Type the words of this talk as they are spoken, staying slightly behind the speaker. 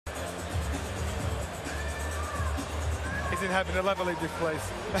he's in heaven, a level in this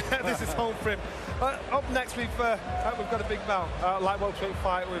place. This is home for him. Up next, we've got a big bout, light welterweight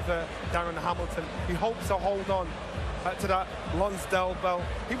fight with Darren Hamilton. He hopes to hold on to that Lonsdale belt.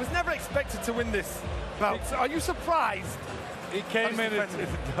 He was never expected to win this belt. Are you surprised? He came in at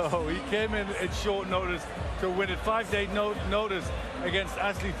short notice to win it. 5-day notice against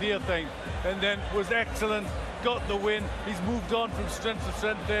Ashley Theothane, and then was excellent. Got the win. He's moved on from strength to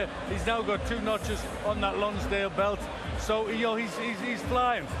strength there. He's now got 2 notches on that Lonsdale belt. So, you know, he's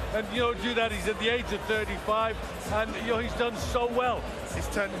flying. And, you know, do that, he's at the age of 35, and, you know, he's done so well. He's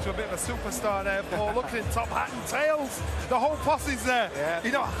turned into a bit of a superstar there, Paul. Look at him, top hat and tails. The whole posse's there. Yeah.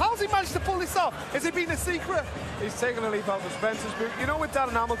 You know, how's he managed to pull this off? Has it been a secret? He's taken a leap out of Spencer's boot. You know, with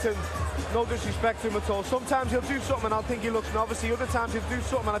Darren Hamilton, no disrespect to him at all, sometimes he'll do something and I'll think he looks novice. Other times he'll do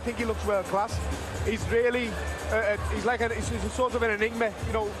something and I think he looks world class. He's really, he's a sort of an enigma.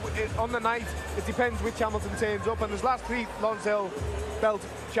 You know, on the night, it depends which Hamilton turns up, and his last 3 Lonsdale belt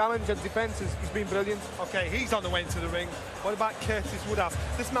challenge and defences, he's been brilliant. Okay, he's on the way into the ring. What about Curtis Woodhouse?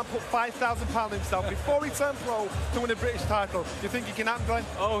 This man put £5,000 himself before he turned pro to win a British title. Do you think he can happen, Glenn?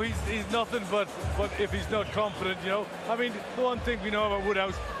 Oh, he's nothing but if he's not confident, you know. I mean, the one thing we know about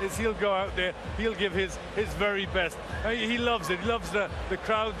Woodhouse is he'll go out there, he'll give his very best. I mean, he loves it. He loves the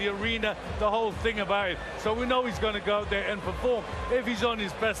crowd, the arena, the whole thing about it. So we know he's going to go out there and perform. If he's on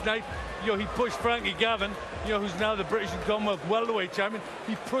his best night, you know, he pushed Frankie Gavin, you know, who's now the British and Commonwealth welterweight champion.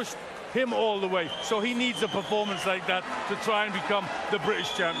 He pushed him all the way, so he needs a performance like that to try and become the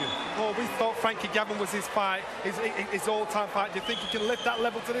British champion. Well, we thought Frankie Gavin was his fight, his all-time fight. Do you think he can lift that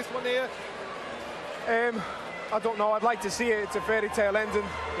level to this one here? I don't know. I'd like to see it. It's a fairy tale ending.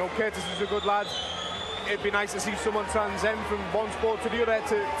 You know, Curtis is a good lad. It'd be nice to see someone transcend from one sport to the other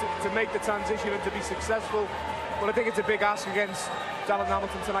to make the transition and to be successful. But I think it's a big ask against Darren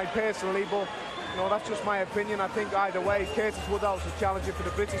Hamilton tonight, personally. But you know, that's just my opinion. I think either way, Curtis Woodhouse is challenging for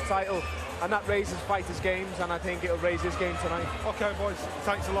the British title, and that raises fighters' games, and I think it'll raise his game tonight. Okay, boys,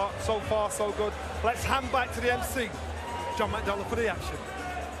 thanks a lot. So far, so good. Let's hand back to the MC, John McDonald, for the action.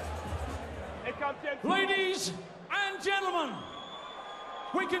 Ladies and gentlemen,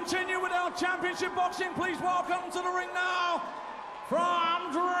 we continue with our championship boxing. Please welcome to the ring now,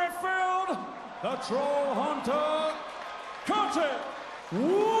 from Driffield, the Troll Hunter, Curtis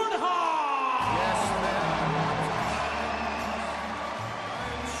Woodhouse. Yes, man.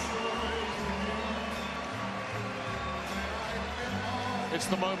 It's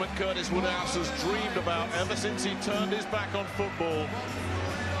the moment Curtis Woodhouse has dreamed about ever since he turned his back on football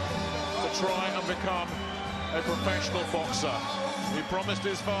to try and become a professional boxer. He promised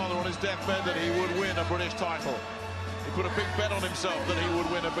his father on his deathbed that he would win a British title. He put a big bet on himself that he would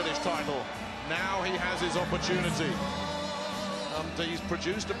win a British title. Now he has his opportunity. And he's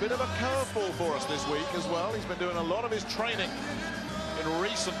produced a bit of a curveball for us this week as well. He's been doing a lot of his training in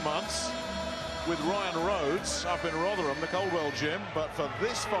recent months with Ryan Rhodes up in Rotherham, the Coldwell gym. But for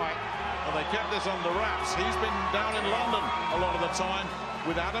this fight, and they kept this under wraps, he's been down in London a lot of the time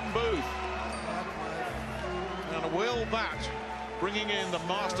with Adam Booth. And will that, bringing in the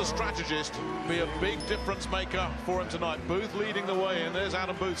master strategist, be a big difference maker for him tonight? Booth leading the way, and there's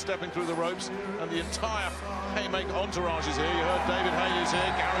Adam Booth stepping through the ropes, and the entire Haymaker entourage is here. You heard David Hay is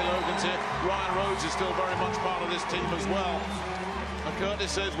here, Gary Logan's here, Ryan Rhodes is still very much part of this team as well. And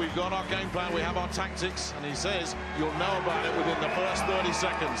Curtis says, we've got our game plan, we have our tactics, and he says you'll know about it within the first 30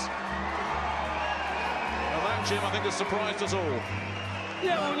 seconds. And that, Jim, I think has surprised us all.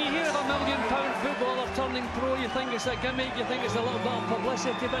 Yeah, when you hear of £1 million footballer turning pro, you think it's a gimmick, you think it's a little bit of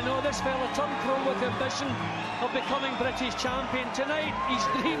publicity, but no, this fella turned pro with the ambition of becoming British champion. Tonight, his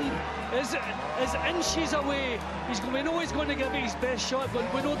dream is inches away. We know he's going to give it his best shot, but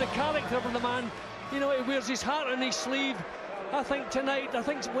we know the character of the man. You know, he wears his heart on his sleeve. I think tonight,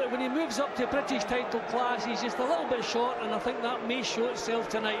 when he moves up to British title class, he's just a little bit short, and I think that may show itself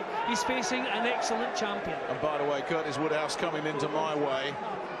tonight. He's facing an excellent champion. And by the way, Curtis Woodhouse coming into my way.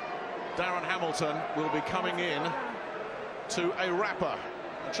 Darren Hamilton will be coming in to a rapper,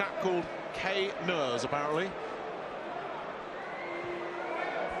 a chap called K. Nurs, apparently.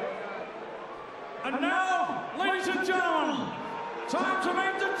 And now, ladies and gentlemen, time to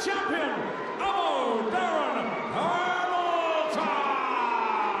make the champion, Darren Hamilton.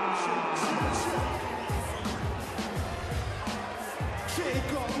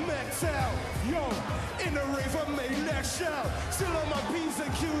 Shake up metal, yo, in the rave I made that shout. Still on my P's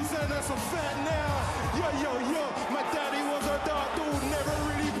and Q's and that's a fact now. Yo, my daddy was a dark dude, never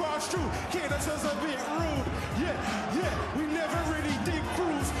really passed through. Cadence was a bit rude. Yeah, we never really did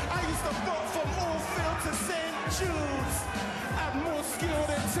cruise. I used to fuck from Oldfield to St. Jude's. Had more skill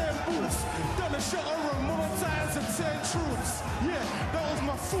than 10 boots. Done a shot of more times than and truths. Yeah, that was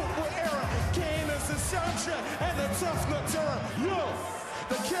my football era. Kane as the soundtrack and the tough nut terror. Yo,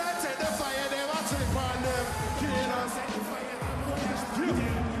 the can't take the fire, they want to take on them. Kane as the fire,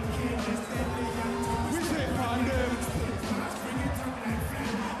 we take on them.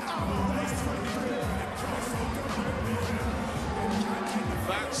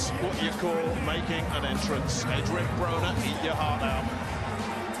 That's what you call making an entrance. Adrian Broner, eat your heart out.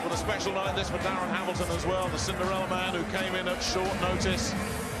 What a special night this for Darren Hamilton as well, the Cinderella man who came in at short notice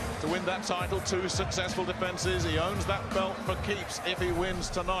to win that title. 2 successful defences. He owns that belt for keeps if he wins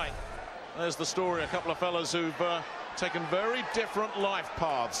tonight. There's the story, a couple of fellas who've taken very different life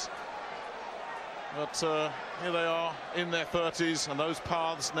paths. But here they are in their 30s, and those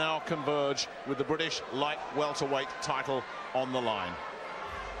paths now converge with the British light welterweight title on the line.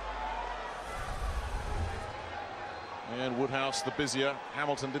 And Woodhouse the busier.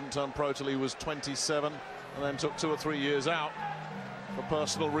 Hamilton didn't turn pro till he was 27 and then took 2 or 3 years out for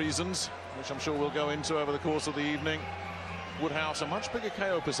personal reasons, which I'm sure we'll go into over the course of the evening. Woodhouse a much bigger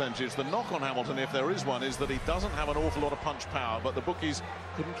KO percentage. The knock on Hamilton, if there is one, is that he doesn't have an awful lot of punch power, but the bookies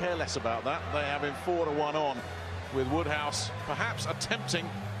couldn't care less about that. They have him 4-1 on, with Woodhouse perhaps attempting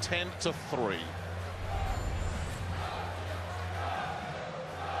 10-3.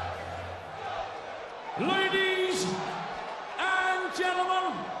 Ladies and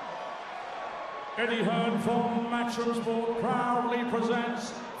gentlemen, Eddie Hearn from Matchroom Sport proudly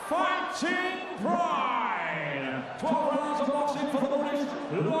presents Fighting Pride. 12 rounds of boxing for the British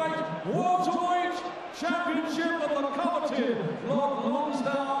light welterweight championship of the coveted Lord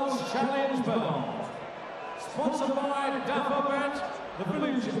Lonsdale's Challenge Belt. Sponsored by Dapper Bet, the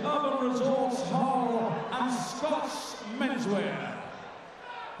Village Urban Resorts Hall and Scott's Menswear.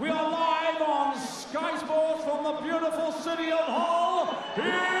 We are live on Sky Sports from the beautiful city of Hull.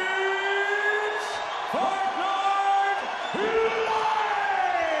 It's Fight Night Live!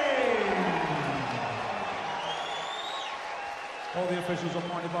 All the officials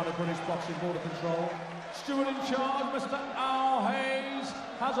appointed by the British Boxing Board of Control. Steward in charge, Mr. Al Hayes,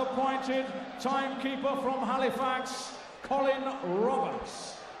 has appointed timekeeper from Halifax, Colin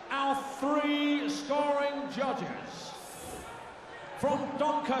Roberts. Our 3 scoring judges. From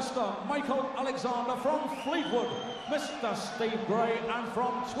Doncaster, Michael Alexander. From Fleetwood, Mr. Steve Gray. And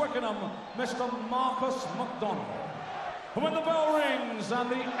from Twickenham, Mr. Marcus McDonald. And when the bell rings and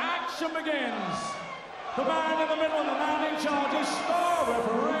the action begins, the man in the middle and the man in charge is star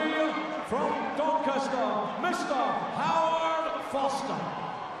referee from Doncaster, Mr. Howard Foster.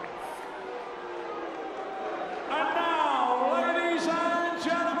 And now, ladies and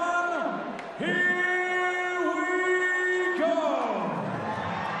gentlemen, here we go.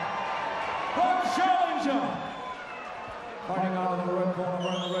 The challenger. Fighting out of the red corner,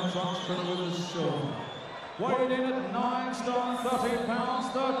 wearing the red trunks, trimmed with the silver. Weighed in at 9 stone, 13 pounds,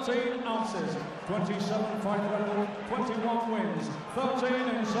 13 ounces. 27 fight record, 21 wins,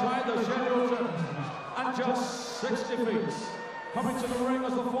 13 inside the scheduled terms, and just 6 defeats. Coming to the ring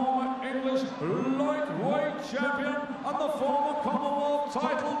as the former English lightweight champion and the former Commonwealth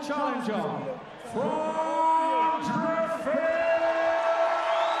title challenger, from Driffield,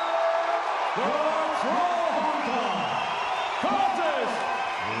 the Troll Hunter, Curtis.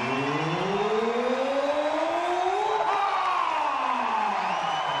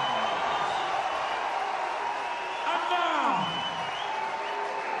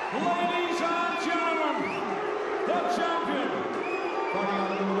 Ladies and gentlemen, the champion, fighting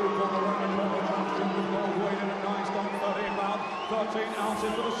out of the blue corner, running purple trunks, trimmed with gold, weighed in at 9 stone, 13 pounds, 13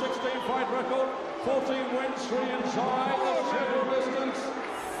 ounces with a 16-fight record, 14 wins, 3 inside the scheduled distance,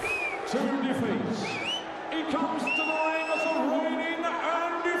 2 defeats. He comes to the ring as a reigning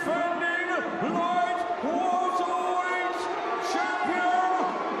and defending light welterweight champion,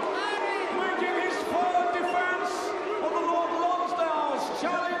 making his 3rd defense of the Lord Lonsdale's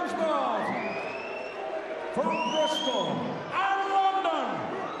Challenge Belt. From Bristol and London,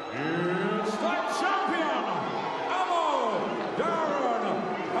 it's the champion, Darren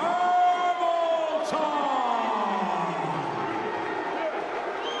Hamilton.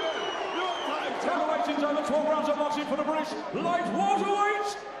 10 ratings over 12 rounds of boxing for the British light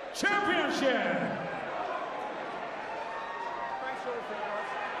welterweight championship.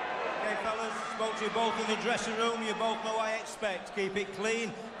 Okay, fellas, spoke to you both in the dressing room. You both know what I expect. Keep it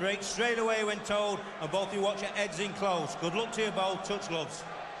clean, break straight away when told, and both you watch your heads in close. Good luck to you both. Touch gloves.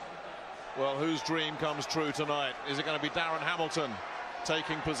 Well, whose dream comes true tonight? Is it going to be Darren Hamilton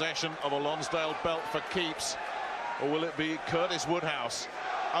taking possession of a Lonsdale belt for keeps, or will it be Curtis Woodhouse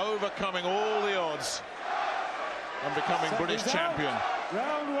overcoming all the odds and becoming British champion?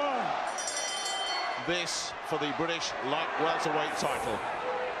 Round 1. this for the British light welterweight title.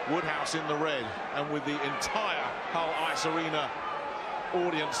 Woodhouse in the red, and with the entire Hull Ice Arena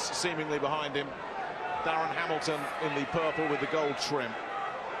audience seemingly behind him. Darren Hamilton in the purple with the gold trim.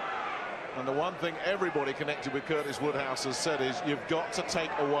 And the one thing everybody connected with Curtis Woodhouse has said is, you've got to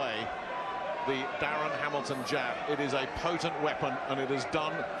take away the Darren Hamilton jab. It is a potent weapon, and it has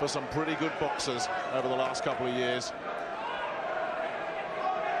done for some pretty good boxers over the last couple of years.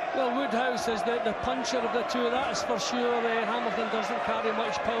 Well, Woodhouse is the puncher of the two, that's for sure. Hamilton doesn't carry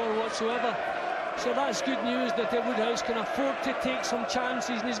much power whatsoever. So that's good news that Woodhouse can afford to take some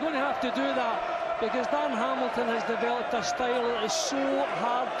chances, and he's going to have to do that, because Darren Hamilton has developed a style that is so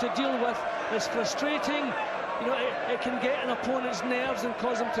hard to deal with. It's frustrating. You know, it can get an opponent's nerves and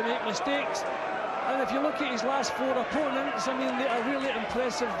cause him to make mistakes. And if you look at his last 4 opponents, I mean, they are really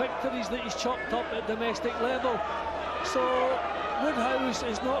impressive victories that he's chopped up at domestic level. So Woodhouse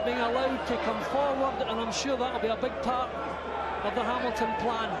is not being allowed to come forward, and I'm sure that'll be a big part of the Hamilton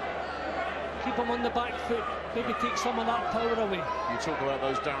plan. Keep him on the back foot, maybe take some of that power away. You talk about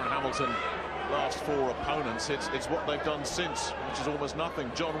those Darren Hamilton last 4 opponents, it's what they've done since, which is almost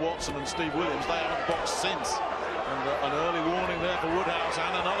nothing. John Watson and Steve Williams, they haven't boxed since. And an early warning there for Woodhouse,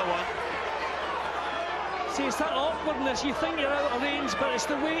 and another one. See, it's that awkwardness. You think you're out of range, but it's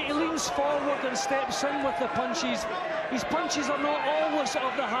the way he leans forward and steps in with the punches. His punches are not always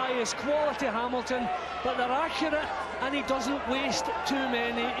of the highest quality, Hamilton, but they're accurate, and he doesn't waste too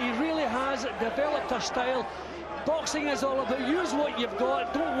many. He really has developed a style. Boxing is all about use what you've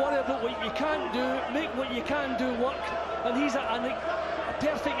got, don't worry about what you can't do, make what you can do work, and he's a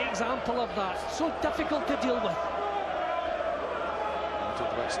perfect example of that. So difficult to deal with. I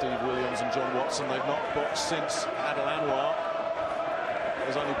talked about Steve Williams and John Watson. They've not boxed since Adel Anwar.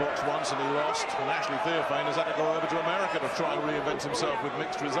 He's only boxed once and he lost, and Ashley Theophane has had to go over to America to try and reinvent himself with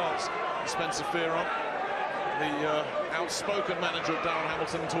mixed results. Spencer Fearon, the outspoken manager of Darren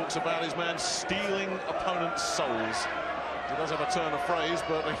Hamilton, talks about his man stealing opponents' souls. He does have a turn of phrase,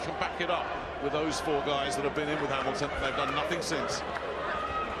 but he can back it up with those 4 guys that have been in with Hamilton. They've done nothing since.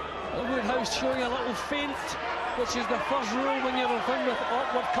 Woodhouse showing a little feint, which is the first rule when you're in with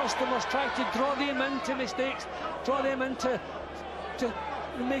awkward customers. Try to draw them into mistakes, draw them into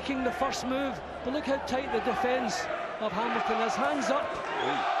making the first move. But look how tight the defence of Hamilton is. Hands up.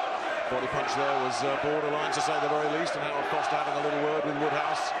 Body punch there was borderline, to say the very least, and Howard Foster having a little word with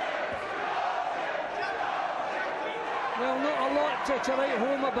Woodhouse. Well, not a lot to write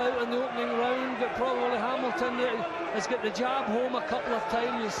home about in the opening round, but probably Hamilton has got the jab home a couple of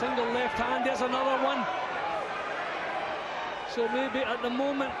times. A single left hand, there's another one. So maybe at the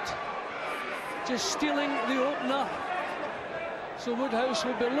moment, just stealing the opener. So Woodhouse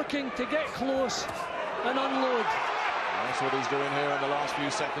will be looking to get close and unload. That's what he's doing here in the last few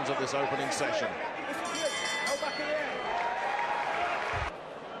seconds of this opening session.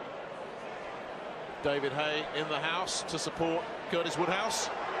 David Hay in the house to support Curtis Woodhouse.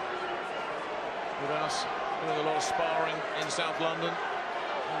 Woodhouse doing a lot of sparring in South London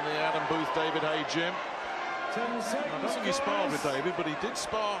in the Adam Booth David Hay gym. I don't think he sparred with David, but he did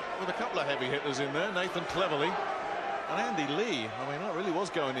spar with a couple of heavy hitters in there. Nathan Cleverly and Andy Lee. I mean, that really was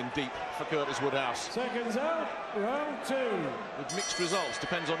going in deep for Curtis Woodhouse. Seconds out, round 2. With mixed results,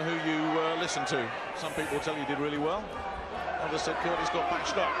 depends on who you listen to. Some people tell you did really well. Others said Curtis got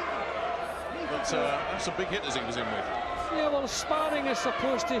patched up. But that's some big hitters he was in with. Yeah, well, sparring is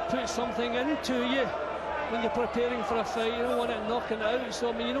supposed to put something into you when you're preparing for a fight. You don't want it knocking out. So,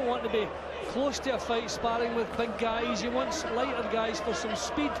 I mean, you don't want to be close to a fight sparring with big guys. You want lighter guys for some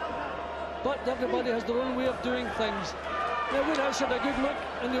speed. But everybody has their own way of doing things. Now, Woodhouse had a good look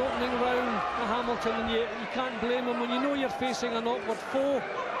in the opening round at Hamilton, and you can't blame him. When you know you're facing an awkward foe,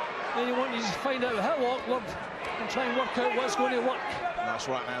 and you want to just find out how awkward and try and work out what's going to work. Nice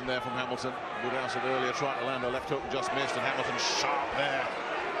right hand there from Hamilton. Woodhouse had earlier tried to land a left hook and just missed, and Hamilton sharp there.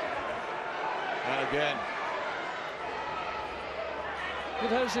 And again.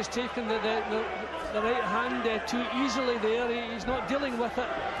 Woodhouse has taken the right hand too easily there. He's not dealing with it.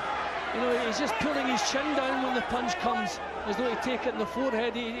 You know, he's just pulling his chin down when the punch comes, as though he'd take it in the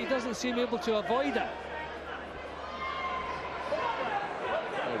forehead. He doesn't seem able to avoid it.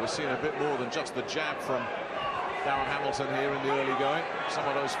 Well, we're seeing a bit more than just the jab from Darren Hamilton here in the early going. Some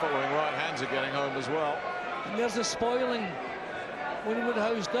of those following right hands are getting home as well. And there's a spoiling when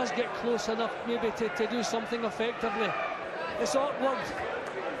Woodhouse does get close enough maybe to do something effectively. It's awkward,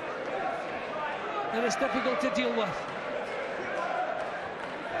 and it's difficult to deal with.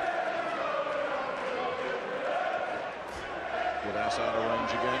 Woodhouse out of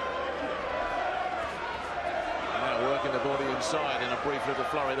range again. And now working the body inside in a brief little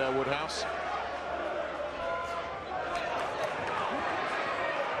flurry there, Woodhouse.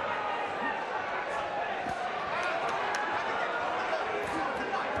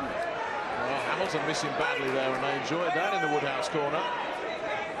 Hamilton missing badly there, and they enjoyed that in the Woodhouse corner.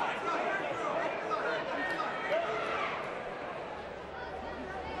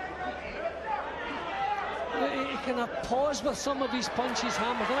 He kind of pause with some of his punches,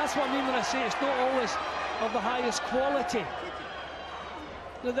 Hamilton. That's what I mean when I say it's not always of the highest quality.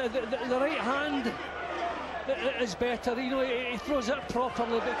 The right hand is better, you know, he throws it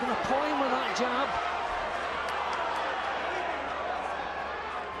properly, but kind of pawing with that jab.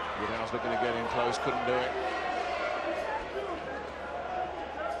 Woodhouse looking to get in close, couldn't do it.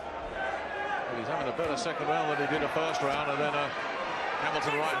 But he's having a better second round than he did a first round, and then a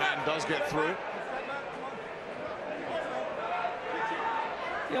Hamilton right hand does get through.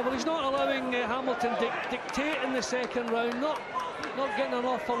 Yeah, well, he's not allowing Hamilton dictate in the second round, not getting an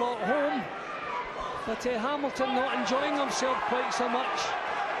awful lot home. But Hamilton not enjoying himself quite so much.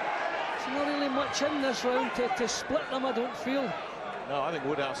 There's not really much in this round to split them, I don't feel. No, I think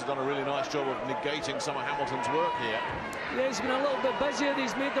Woodhouse has done a really nice job of negating some of Hamilton's work here. Yeah, he's been a little bit busier,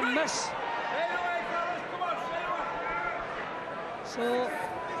 he's made them miss. So,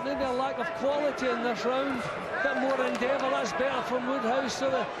 maybe a lack of quality in this round. A bit more endeavour, that's better from Woodhouse. So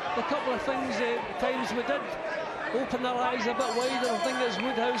the couple of things, times we did open their eyes a bit wider, I think it's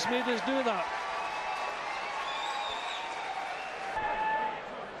Woodhouse made us do that.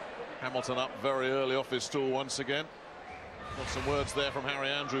 Hamilton up very early off his stool once again. Got some words there from Harry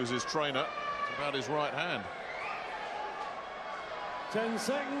Andrews, his trainer, about his right hand. 10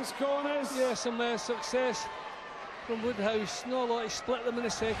 seconds, corners. Yeah, some success from Woodhouse. Not a lot to split them in the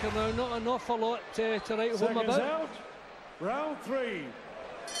second round, not an awful lot to write home about. Out. Round 3.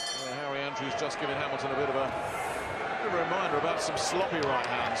 Well, Harry Andrews just giving Hamilton a bit of a reminder about some sloppy right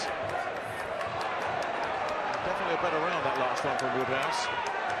hands. Definitely a better round, that last one from Woodhouse.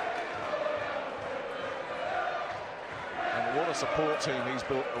 And what a support team he's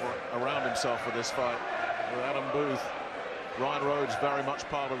built around himself for this fight. With Adam Booth, Ryan Rhodes very much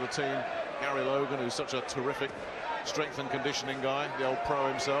part of the team, Gary Logan, who's such a terrific strength and conditioning guy, the old pro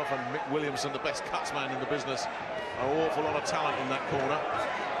himself, and Mick Williamson, the best cutsman in the business. An awful lot of talent in that corner.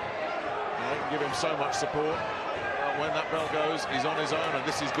 And they can give him so much support. When that bell goes, he's on his own, and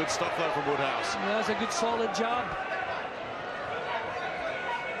this is good stuff though from Woodhouse. Yeah, that's a good solid jab.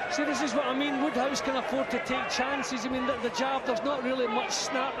 See, this is what I mean, Woodhouse can afford to take chances. I mean, the jab, there's not really much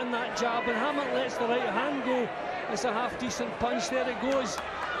snap in that jab, and Hamilton lets the right hand go. It's a half-decent punch, there it goes.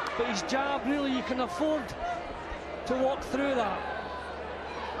 But his jab, really, you can afford to walk through that.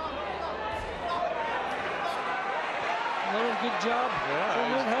 Another good jab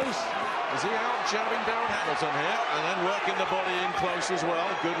from Woodhouse. Is he out jabbing Darren Hamilton here, and then working the body in close as well?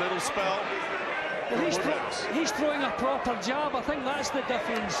 Good little spell. Well, he's throwing a proper jab. I think that's the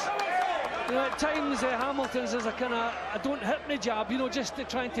difference. You know, at times Hamilton's is a kind of a don't hit me jab, you know, just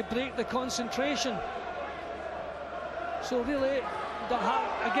trying to break the concentration. So really,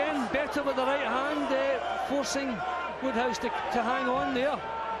 again, better with the right hand, forcing Woodhouse to hang on there.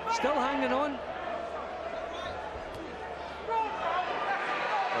 Still hanging on.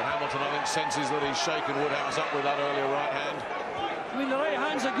 But Hamilton, I think, senses that he's shaken Woodhouse up with that earlier right hand. I mean, the right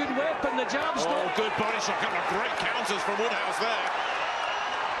hand's a good weapon, the jab's not. Good body shot, a couple of great counters from Woodhouse there.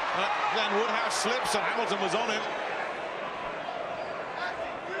 Then Woodhouse slips and Hamilton was on him.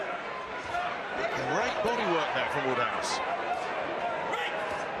 Great body work there from Woodhouse.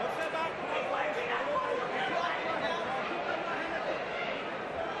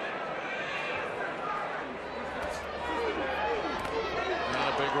 And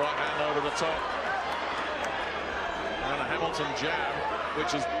a big right hand over the top. And a Hamilton jab,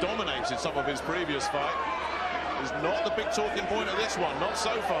 which has dominated some of his previous fight, is not the big talking point of this one, not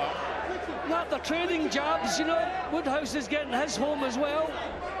so far. Not the trading jabs, you know. Woodhouse is getting his home as well.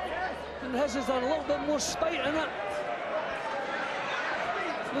 And his is a little bit more spite in it.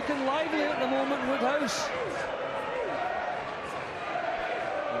 Looking lively at the moment, Woodhouse.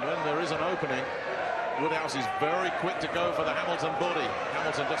 And when there is an opening, Woodhouse is very quick to go for the Hamilton body.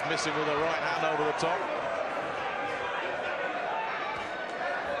 Hamilton just missing with a right hand over the top.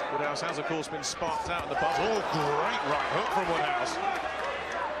 Woodhouse has, of course, been sparked out in the buzz. Oh, great right hook from Woodhouse.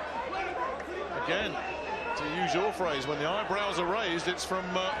 Again, to use your phrase, when the eyebrows are raised, it's from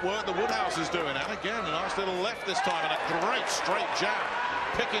work that Woodhouse is doing. And again, a nice little left this time, and a great straight jab.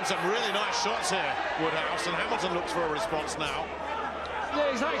 Picking some really nice shots here, Woodhouse, and Hamilton looks for a response now.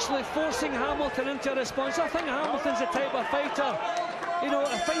 Yeah, he's actually forcing Hamilton into a response. I think Hamilton's the type of fighter, you know,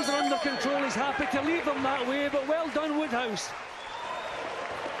 if things are under control, he's happy to leave them that way, but well done, Woodhouse.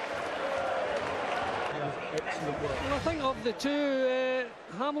 Well, I think of the two,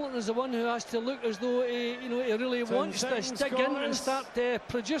 Hamilton is the one who has to look as though he really wants to dig in and start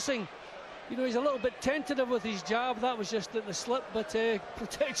producing You know, he's a little bit tentative with his jab. That was just at the slip, but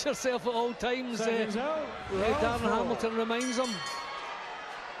protect yourself at all times. Darren Hamilton reminds him.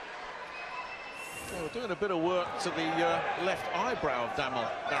 Yeah, we're doing a bit of work to the left eyebrow of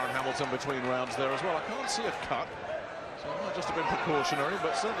Darren Hamilton between rounds there as well. I can't see a cut, so it might just have been precautionary,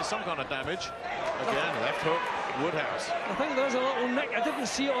 but certainly some kind of damage. Again, left hook, Woodhouse. I think there's a little nick. I didn't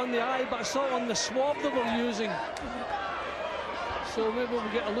see it on the eye, but I saw it on the swab they were using. So maybe we'll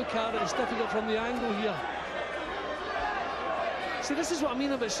get a look at it. It's difficult from the angle here. See, this is what I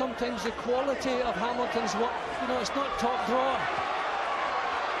mean about sometimes the quality of Hamilton's work. You know, it's not top draw.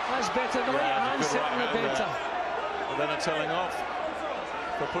 That's better. The right hand certainly better. And then a telling off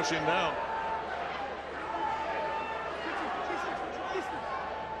for pushing down.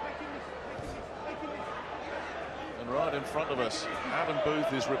 And right in front of us, Adam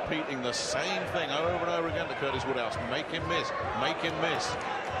Booth is repeating the same thing over and over again to Curtis Woodhouse. Make him miss. Make him miss.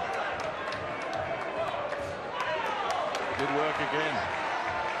 Good work again.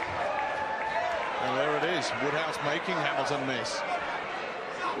 And there it is. Woodhouse making Hamilton miss.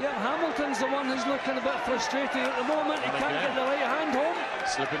 Yeah, Hamilton's the one who's looking a bit frustrated at the moment. He can't get the right hand home.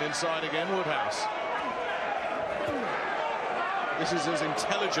 Slipping inside again, Woodhouse. This is as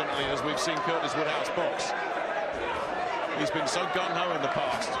intelligently as we've seen Curtis Woodhouse box. He's been so gung-ho in the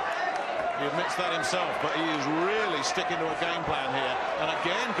past. He admits that himself, but he is really sticking to a game plan here. And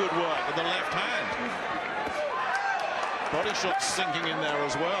again, good work with the left hand. Body shot sinking in there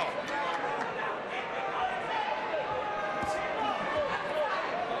as well.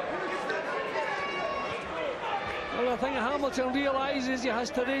 Well, I think Hamilton realises he has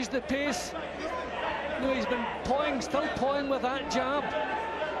to raise the pace. You know, he's been pawing, still pawing with that jab,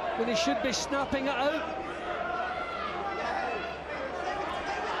 when he should be snapping it out.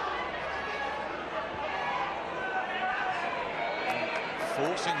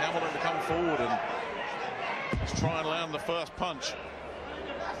 Forcing Hamilton to come forward and let's try and land the first punch.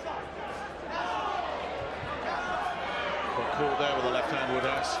 Got caught there with the left hand,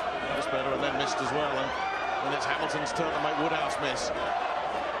 Woodhouse. That was better, and then missed as well. And it's Hamilton's turn to make Woodhouse miss.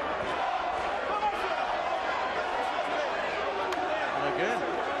 And again,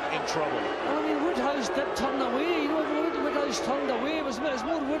 in trouble. I mean, Woodhouse did turn away. You know, Woodhouse turned away. It was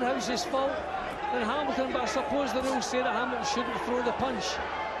more Woodhouse's fault than Hamilton, but I suppose the rules say that Hamilton shouldn't throw the punch.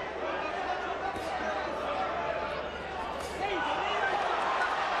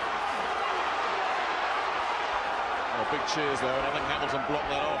 Oh, big cheers there, and I think Hamilton blocked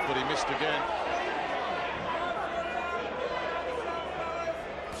that off, but he missed again.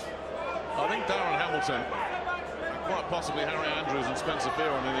 I think Darren Hamilton, quite possibly Harry Andrews and Spencer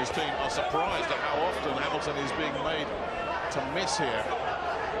Fearon in his team, are surprised at how often Hamilton is being made to miss here.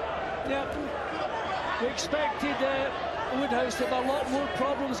 Yeah, we expected Woodhouse to have a lot more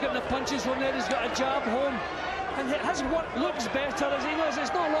problems getting the punches from there. He's got a jab home, and his work looks better, as he knows.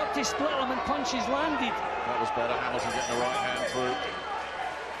 There's not a lot to split him when punches landed. That was better. Hamilton getting the right hand through.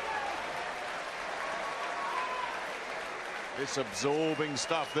 It's absorbing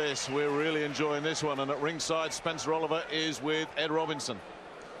stuff, this. We're really enjoying this one. And at ringside, Spencer Oliver is with Ed Robinson.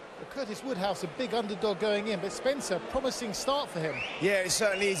 Well, Curtis Woodhouse, a big underdog going in, but Spencer, promising start for him. Yeah, it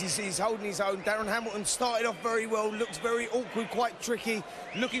certainly is. He's holding his own. Darren Hamilton started off very well, looked very awkward, quite tricky,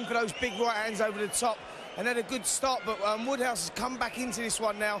 looking for those big right hands over the top, and had a good start, but Woodhouse has come back into this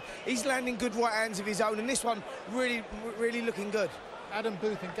one now. He's landing good right hands of his own, and this one really looking good. Adam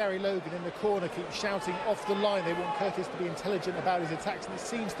Booth and Gary Logan in the corner keep shouting off the line. They want Curtis to be intelligent about his attacks, and it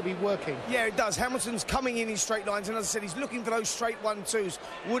seems to be working. Yeah, it does. Hamilton's coming in straight lines, and as I said, he's looking for those straight 1-2s.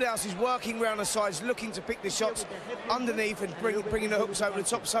 Woodhouse is working round the sides, looking to pick the shots underneath and bringing the hooks over the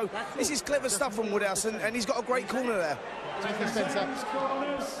top. So this is clever stuff from Woodhouse, and he's got a great corner there. Thank you, Spencer.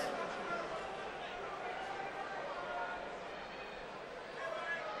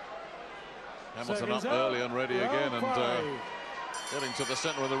 Hamilton up early and ready again, and getting to the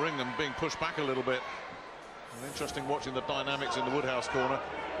centre of the ring and being pushed back a little bit. And interesting watching the dynamics in the Woodhouse corner.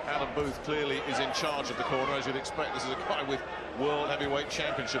 Adam Booth clearly is in charge of the corner, as you'd expect. This is a guy with World Heavyweight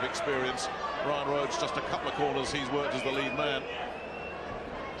Championship experience. Ryan Rhodes, just a couple of corners he's worked as the lead man.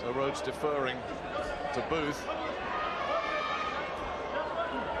 So Rhodes deferring to Booth.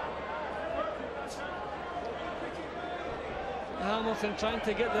 Hamilton trying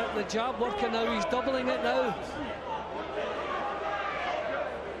to get the jab working now. He's doubling it now.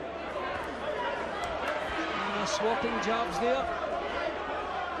 Swapping jabs there.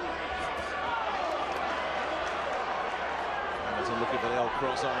 Hamilton looking for the old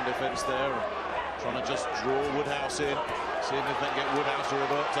cross-arm defence there, and trying to just draw Woodhouse in, seeing if they can get Woodhouse to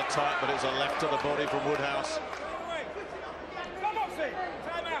revert to tight, but it's a left to the body from Woodhouse.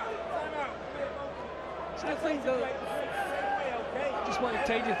 I think that just want to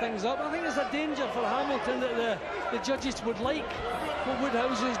tidy things up. I think there's a danger for Hamilton that the judges would like what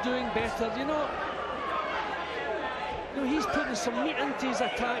Woodhouse is doing better. You know, he's putting some meat into his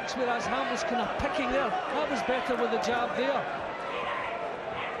attacks, whereas Hamilton's kind of picking there. That was better with the jab there.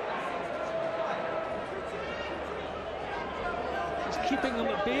 He's keeping him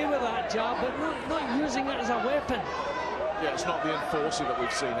at bay with that jab, but not using it as a weapon. Yeah, it's not the enforcer that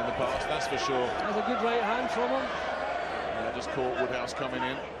we've seen in the past, that's for sure. That's a good right hand from him. Yeah, just caught Woodhouse coming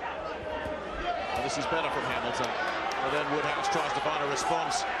in. And this is better from Hamilton. But then Woodhouse tries to find a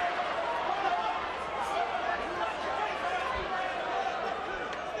response.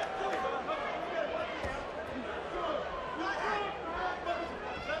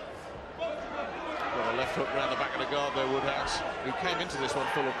 Left hook round the back of the guard there, Woodhouse, who came into this one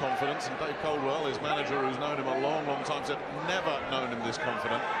full of confidence, and Dave Coldwell, his manager, who's known him a long, long time, said never known him this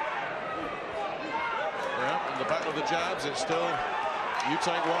confident. Yeah, in the battle of the jabs, it's still, you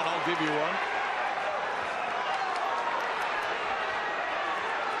take one, I'll give you one.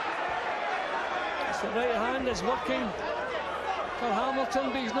 The right hand is working for Hamilton,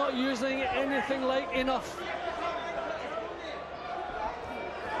 but he's not using it anything like enough.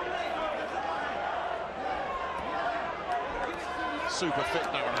 Super fit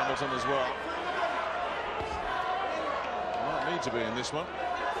Darren Hamilton as well. Might need to be in this one.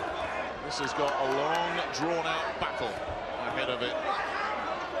 This has got a long, drawn-out battle ahead of it.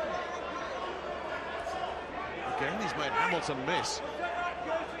 Again, he's made Hamilton miss.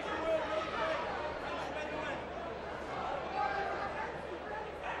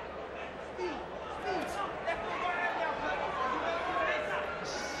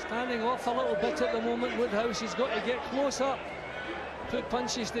 Standing off a little bit at the moment, Woodhouse. He's got to get closer. Put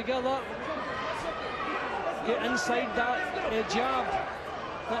punches together, get inside that jab,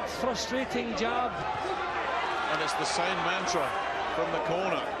 that frustrating jab. And it's the same mantra from the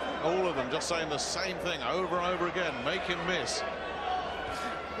corner. All of them just saying the same thing over and over again. Make him miss.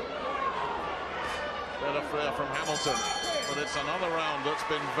 Better flair from Hamilton, but it's another round that's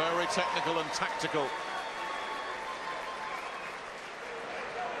been very technical and tactical.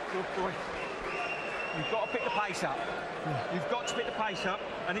 Good boy. You've got to pick the pace up. You've got to pick the pace up,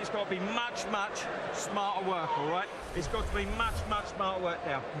 and it's got to be much, much smarter work, all right? It's got to be much, much smarter work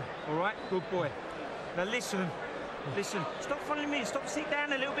now, all right? Good boy. Now listen, stop following me, stop, sit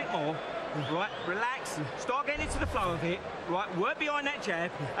down a little bit more, right? Relax, start getting into the flow of it, right? Work behind that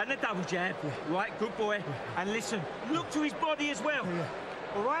jab and the double jab, right? Good boy. And listen, look to his body as well,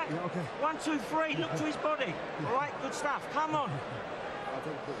 all right? 1, 2, 3, look to his body, all right? Good stuff, come on.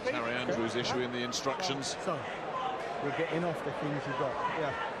 Harry Andrews issuing the instructions. So, we're getting off the things you've got.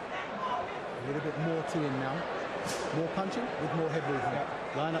 Yeah. A little bit more to him now. More punching with more head movement.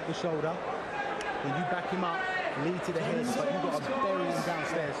 Line up the shoulder. When you back him up, lead to the head, but you've got to bury him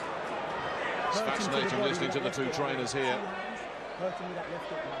downstairs. It's fascinating listening to the two trainers here. Hurting with that left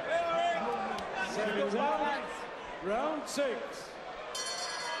hook. Round 6.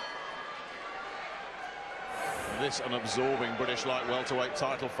 This an absorbing British light welterweight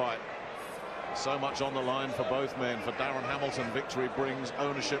title fight. So much on the line for both men. For Darren Hamilton, victory brings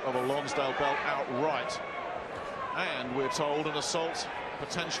ownership of a Lonsdale belt outright. And we're told an assault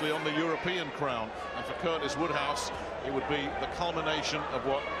potentially on the European crown. And for Curtis Woodhouse, it would be the culmination of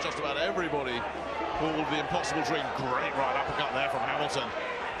what just about everybody called the impossible dream. Great right uppercut there from Hamilton.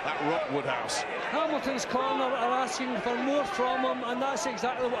 That rocked Woodhouse. Hamilton's corner are asking for more from him, and that's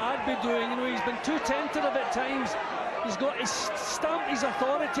exactly what I'd be doing. You know, he's been too tentative at times. He's got to stamp his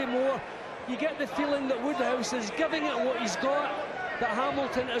authority more. You get the feeling that Woodhouse is giving it what he's got, that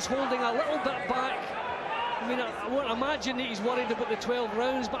Hamilton is holding a little bit back. I mean, I won't imagine that he's worried about the 12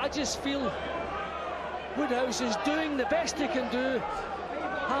 rounds, but I just feel Woodhouse is doing the best he can do.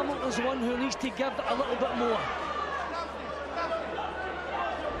 Hamilton's one who needs to give a little bit more.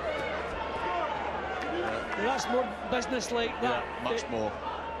 That's more business-like, that. Yeah, much more.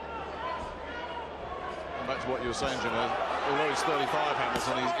 And back to what you were saying, Jimmy. Although he's 35,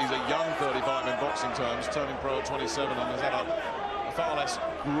 Hamilton, he's a young 35 in boxing terms, turning pro at 27, and has had a far less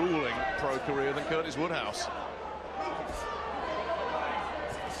grueling pro career than Curtis Woodhouse.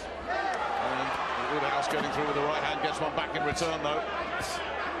 And Woodhouse getting through with the right hand, gets one back in return, though.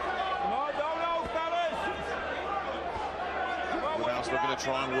 Woodhouse looking to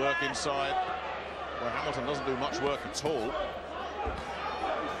try and work inside, where Hamilton doesn't do much work at all.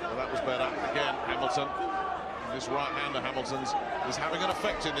 But that was better. Again, Hamilton, this right-hander Hamilton's is having an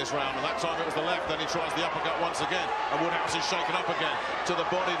effect in this round, and that time it was the left. Then he tries the uppercut once again, and Woodhouse is shaken up again to the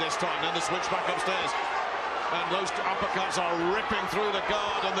body this time. Then the switch back upstairs, and those uppercuts are ripping through the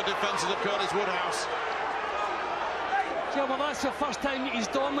guard and the defences of Curtis Woodhouse. Yeah, well, that's the first time he's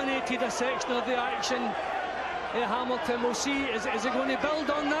dominated a section of the action. Hamilton, we'll see, is he going to build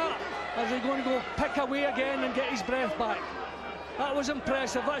on that? Or is he going to go pick away again and get his breath back? That was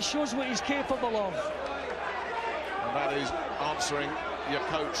impressive. That shows what he's capable of. And that is answering your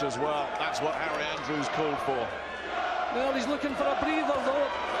coach as well. That's what Harry Andrews called for. Well, he's looking for a breather, though.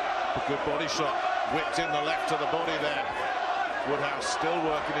 A good body shot. Whipped in the left to the body there. Woodhouse still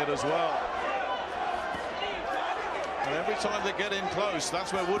working it as well. And every time they get in close,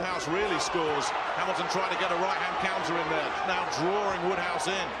 that's where Woodhouse really scores. Hamilton trying to get a right-hand counter in there. Now drawing Woodhouse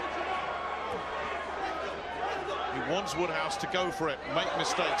in. He wants Woodhouse to go for it, make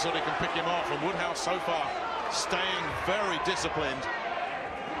mistakes so they can pick him off. And Woodhouse so far staying very disciplined.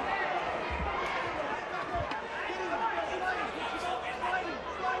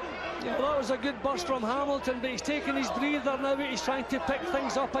 Yeah, well, that was a good burst from Hamilton, but he's taking his breather now. He's trying to pick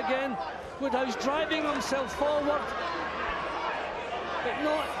things up again. Woodhouse driving himself forward, but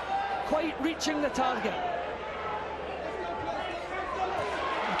not quite reaching the target.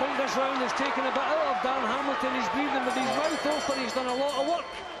 I think this round has taken a bit out of Darren Hamilton. He's breathing with his mouth open. He's done a lot of work.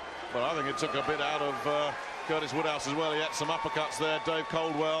 Well, I think it took a bit out of Curtis Woodhouse as well. He had some uppercuts there. Dave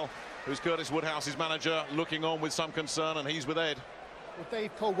Coldwell, who's Curtis Woodhouse's manager, looking on with some concern, and he's with Ed. Well,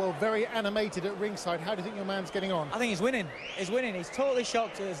 Dave Coldwell very animated at ringside. How do you think your man's getting on? I think he's winning. He's winning. He's totally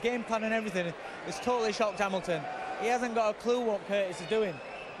shocked. His game plan and everything is totally shocked Hamilton. He hasn't got a clue what Curtis is doing.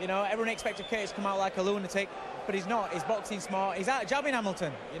 You know, everyone expected Curtis to come out like a lunatic, but he's not. He's boxing smart. He's out jabbing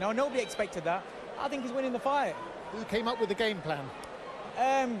Hamilton. You know, nobody expected that. I think he's winning the fight. Who came up with the game plan?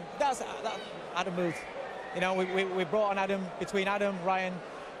 That's Adam Booth. You know, we brought on Adam, between Adam, Ryan,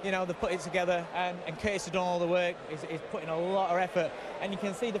 you know, they put it together, and Curtis has done all the work. He's putting a lot of effort, and you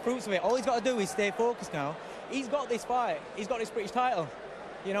can see the fruits of it. All he's got to do is stay focused now. He's got this fight. He's got this British title.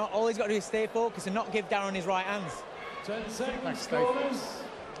 You know, all he's got to do is stay focused and not give Darren his right hands. 10 seconds, scores.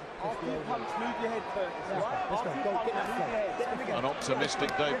 An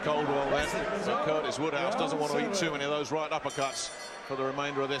optimistic Dave Coldwell then. So Curtis Woodhouse doesn't want to eat too many of those right uppercuts for the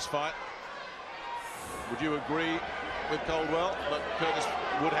remainder of this fight. Would you agree with Coldwell that Curtis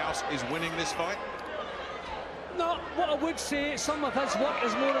Woodhouse is winning this fight? No, what I would say, some of his work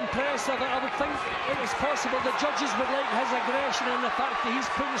is more impressive. I would think it was possible the judges would like his aggression and the fact that he's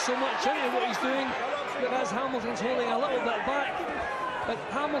putting so much into what he's doing, whereas Hamilton's holding a little bit back. But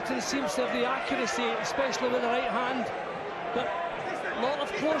Hamilton seems to have the accuracy, especially with the right hand. But a lot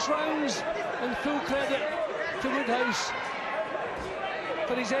of close rounds, and full credit to Woodhouse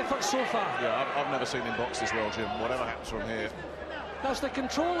for his efforts so far. Yeah, I've never seen him box this well, Jim, whatever happens from here. That's the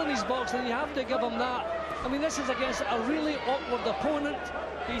control in his boxing, you have to give him that. I mean, this is against a really awkward opponent.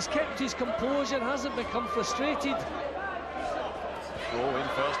 He's kept his composure, hasn't become frustrated. Throw in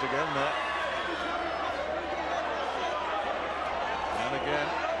first again there. And again,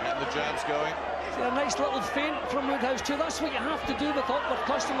 getting the jabs going. See, a nice little feint from Woodhouse too. That's what you have to do with awkward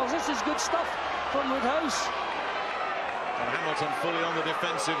customers. This is good stuff from Woodhouse. And Hamilton fully on the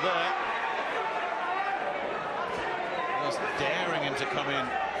defensive there. Just daring him to come in.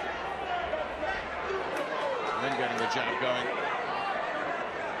 And then getting the jab going.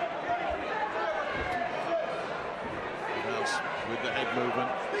 Woodhouse with the head movement,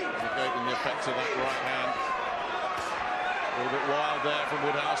 negating the effects of that right hand. A little bit wild there from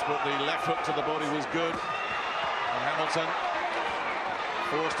Woodhouse, but the left hook to the body was good. And Hamilton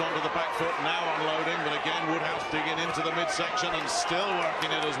forced onto the back foot, now unloading, but again Woodhouse digging into the midsection and still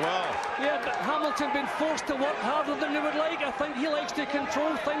working it as well. Yeah, but Hamilton been forced to work harder than he would like. I think he likes to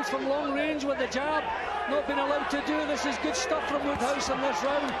control things from long range with the jab. Not been allowed to do. This is good stuff from Woodhouse in this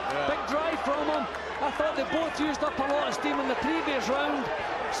round. Yeah. Big drive from him. I thought they both used up a lot of steam in the previous round.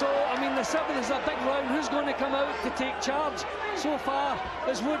 So, I mean, the 7th is a big round. Who's going to come out to take charge? So far,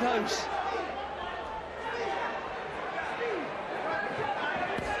 it's Woodhouse.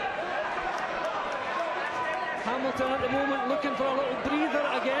 Hamilton at the moment looking for a little breather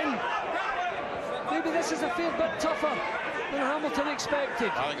again. Maybe this is a fair bit tougher than Hamilton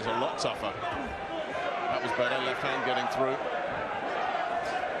expected. I think it's a lot tougher. That was better, left hand getting through.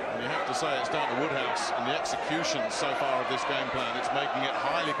 And you have to say it's down to Woodhouse and the execution so far of this game plan. It's making it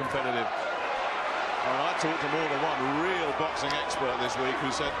highly competitive. And I talked to more than one real boxing expert this week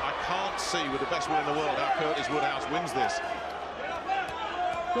who said, I can't see with the best will in the world how Curtis Woodhouse wins this.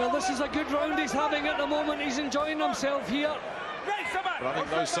 Well, this is a good round he's having at the moment. He's enjoying himself here. But I think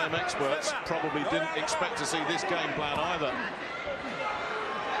those same experts probably didn't expect to see this game plan either.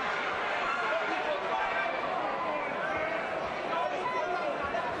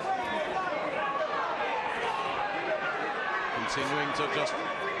 Continuing to just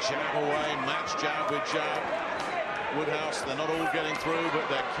jab away, match jab with jab. Woodhouse. They're not all getting through, but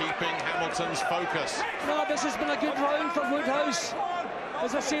they're keeping Hamilton's focus. No, this has been a good round for Woodhouse.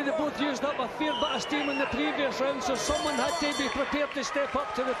 As I say, they both used up a fair bit of steam in the previous round, so someone had to be prepared to step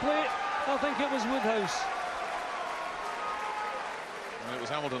up to the plate. I think it was Woodhouse. And it was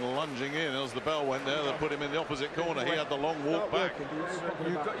Hamilton lunging in as the bell went there. They put him in the opposite corner. He had the long walk back.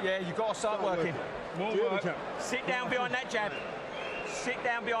 You've got to start working. More work. Sit down behind that jab. Sit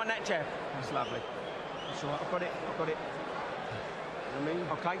down behind that jab. That's lovely. That's all right. I've got it. I've got it.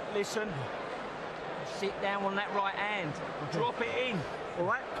 Okay, listen. Sit down on that right hand. Drop it in. All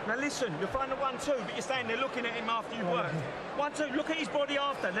right? Now listen, you're throwing the 1-2, but you're standing there looking at him after you've worked. 1-2, look at his body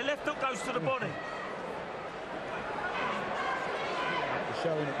after. The left hook goes to the body. They're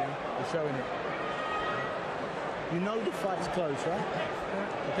showing it, man. They're showing it. You know the fight's close, right?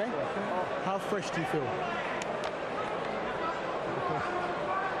 Okay? How fresh do you feel?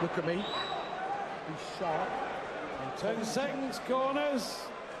 Look at me. Be sharp. 10 seconds, corners.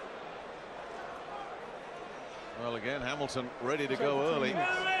 Well, again, Hamilton ready to go early.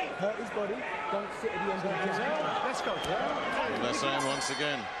 Hurt his body. Don't sit at the end of the jab. Let's go. And they're saying once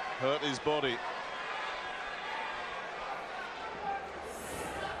again, hurt his body.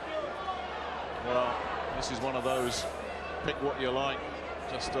 Well, this is one of those pick what you like.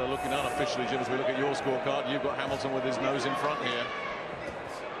 Just looking unofficially, Jim, as we look at your scorecard, you've got Hamilton with his nose in front here.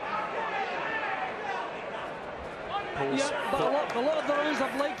 Yeah, but a lot of the rounds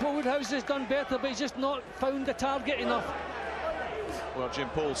I've liked what Woodhouse has done better, but he's just not found the target enough. Well, Jim,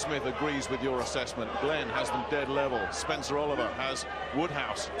 Paul Smith agrees with your assessment. Glenn has them dead level. Spencer Oliver has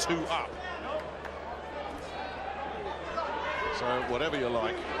Woodhouse 2 up. So whatever you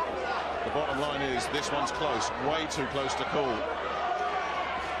like, the bottom line is this one's close, way too close to call.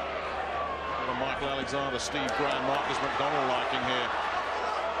 Michael Alexander, Steve Graham, Marcus McDonald liking here.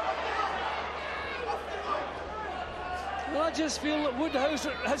 Well, I just feel that Woodhouse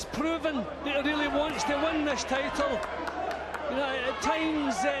has proven that he really wants to win this title. You know, at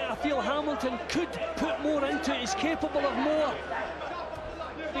times I feel Hamilton could put more into it. He's capable of more.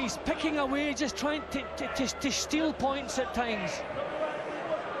 He's picking away, just trying to steal points at times.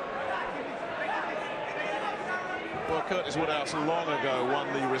 Well, Curtis Woodhouse long ago won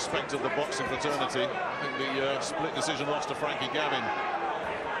the respect of the boxing fraternity. I think the split decision loss to Frankie Gavin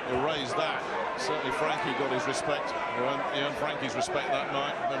erased that. Certainly Frankie got his respect. He earned Frankie's respect that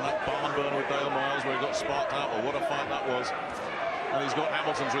night. And then that barn burn with Dale Miles where he got sparked out. Well, what a fight that was. And he's got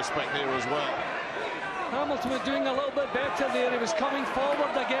Hamilton's respect here as well. Hamilton was doing a little bit better there. He was coming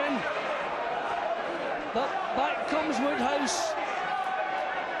forward again. But back comes Woodhouse.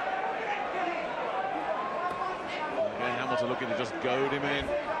 Again, Hamilton looking to just goad him in.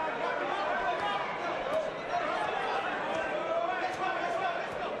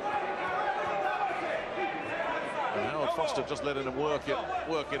 And Howard Foster just letting him work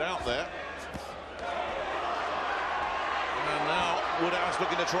it out there. And now Woodhouse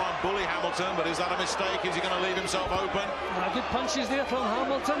looking to try and bully Hamilton, but is that a mistake? Is he going to leave himself open? Good punches there from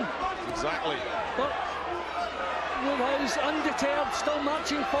Hamilton. Exactly. But Woodhouse undeterred, still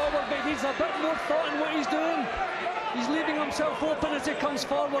marching forward, but he needs a bit more thought in what he's doing. He's leaving himself open as he comes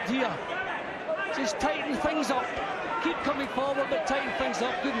forward here. Just tighten things up. Keep coming forward, but tighten things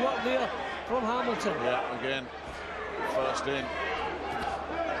up. Good work there from Hamilton. Yeah, again, first in.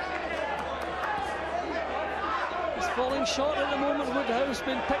 He's falling short at the moment. Woodhouse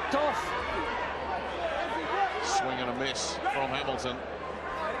been picked off. Swing and a miss from Hamilton.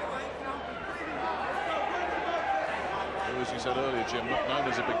 Who, as you said earlier, Jim, not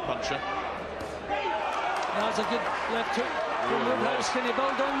known as a big puncher. That's a good left hook from Woodhouse. Can he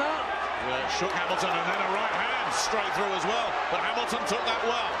build on that? Yeah, shook Hamilton and then a right hand straight through as well. But Hamilton took that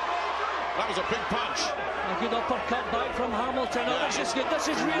well. That was a big punch. A good uppercut back from Hamilton. Oh, this is good. This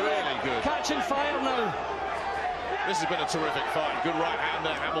is really good. Catching fire now. This has been a terrific fight. Good right hand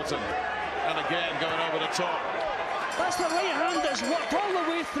there, Hamilton. And again, going over the top. That's the right hand that's worked all the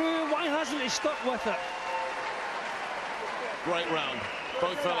way through. Why hasn't he stuck with it? Great round.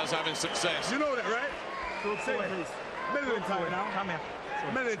 Both fellas having success. You know that, right? Say it, please. Million time now. Come here.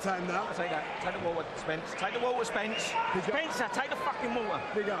 Million time now. I'll take that. Take the water, Spence. Take the water, Spence. Spencer, take the fucking water.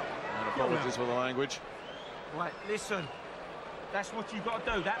 Big up. And apologies for the language. Right, listen. That's what you've got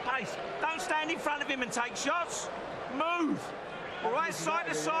to do, that pace. Don't stand in front of him and take shots. Move. All right, side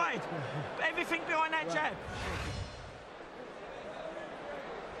to side. Everything behind that jab.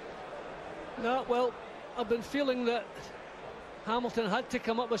 No, well, I've been feeling that Hamilton had to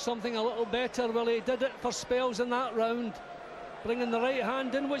come up with something a little better. Well, he did it for spells in that round, bringing the right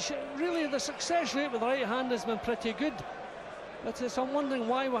hand in, which really the success rate with the right hand has been pretty good. But I'm wondering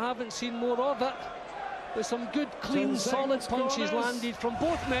why we haven't seen more of it. But some good, clean, solid punches landed from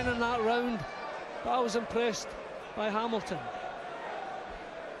both men in that round. But I was impressed by Hamilton.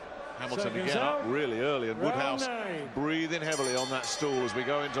 Hamilton again up really early, and Woodhouse breathing heavily on that stool as we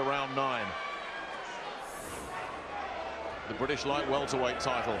go into round 9. The British light welterweight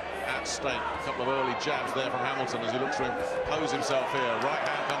title at stake. A couple of early jabs there from Hamilton as he looks to impose himself here. Right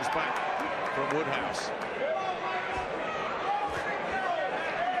hand comes back from Woodhouse.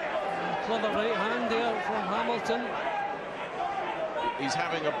 Clever right hand there from Hamilton. He's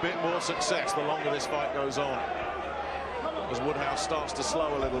having a bit more success the longer this fight goes on, as Woodhouse starts to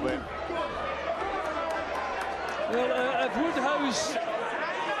slow a little bit. Well, if Woodhouse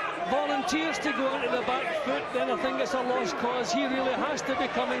volunteers to go into the back foot, then I think it's a lost cause. He really has to be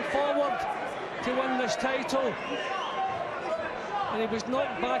coming forward to win this title. And he was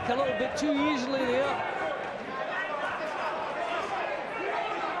knocked back a little bit too easily there.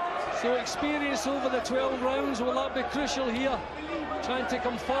 So experience over the 12 rounds, will that be crucial here? Trying to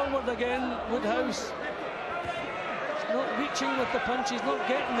come forward again, Woodhouse. He's not reaching with the punch, he's not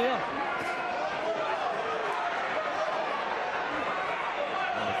getting there.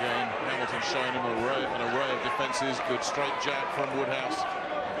 And again, Hamilton showing him an array of defences. Good straight jab from Woodhouse.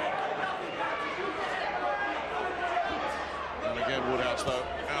 And again, Woodhouse, though,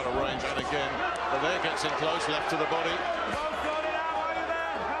 out of range. And again, but there gets in close, left to the body.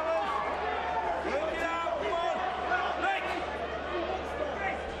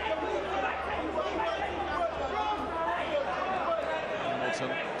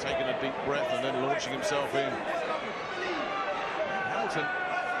 Taking a deep breath and then launching himself in. Hamilton,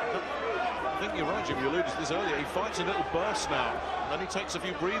 I think you're right, Jim, you alluded to this earlier, he fights in little bursts now, and then he takes a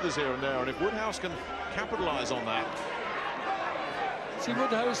few breathers here and there, and if Woodhouse can capitalise on that. See,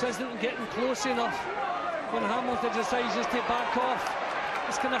 Woodhouse isn't getting close enough when Hamilton decides just to back off.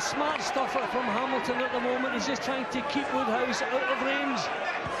 It's kind of smart stuff from Hamilton at the moment. He's just trying to keep Woodhouse out of range.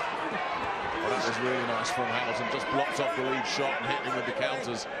 Well, that was really nice from Hamilton, just blocked off the lead shot and hit him with the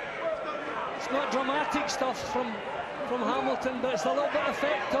counters. It's not dramatic stuff from Hamilton, but it's a little bit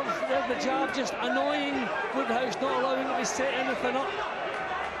effective. The jab just annoying Woodhouse, not allowing him to set anything up.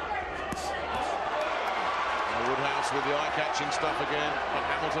 Now Woodhouse with the eye-catching stuff again, but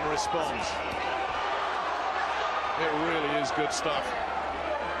Hamilton responds. It really is good stuff.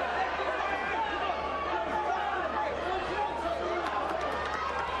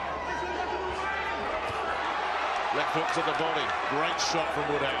 Left hook to the body. Great shot from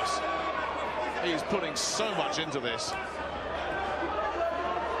Woodhouse. He's putting so much into this. But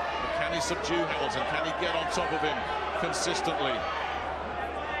can he subdue Hamilton? Can he get on top of him consistently?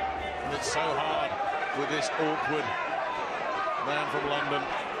 And it's so hard with this awkward man from London.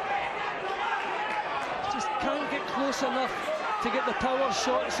 Just can't get close enough to get the power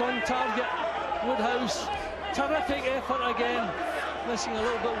shots on target. Woodhouse, terrific effort again. Missing a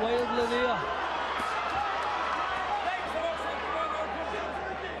little bit wildly there.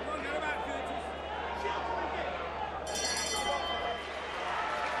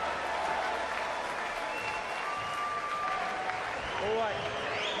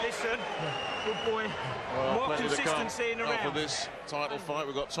 Good boy. Well, more consistency in the round. After this title fight,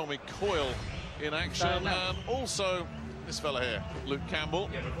 we've got Tommy Coyle in action, and also this fella here, Luke Campbell,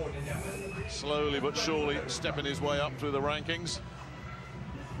 slowly but surely stepping his way up through the rankings.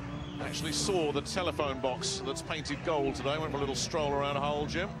 Actually saw the telephone box that's painted gold today. Went for a little stroll around Hull,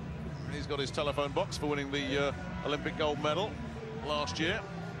 Jim. He's got his telephone box for winning the Olympic gold medal last year.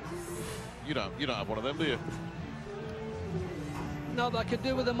 You don't have one of them, do you? No, but I could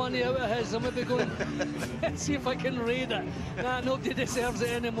do with the money out of his. I'm maybe going see if I can raid it. Nah, nobody deserves it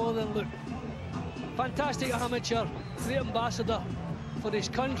any more than Luke. Fantastic amateur, great ambassador for his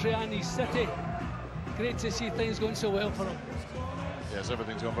country and his city. Great to see things going so well for him. Yes,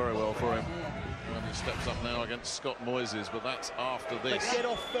 everything's gone very well for him. And he steps up now against Scott Moises, but that's after this. Let's get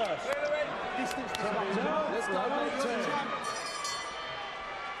off first. Distance to let's go.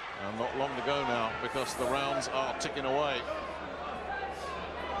 And not long to go now, because the rounds are ticking away.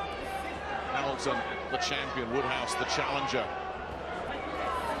 Hamilton, the champion, Woodhouse, the challenger.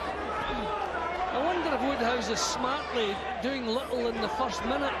 I wonder if Woodhouse is smartly doing little in the first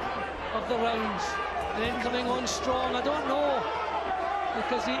minute of the rounds and then coming on strong. I don't know,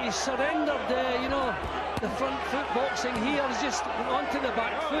 because he surrendered, you know, the front foot boxing here. He's just onto the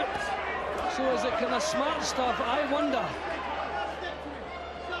back foot. So is it kind of smart stuff? I wonder.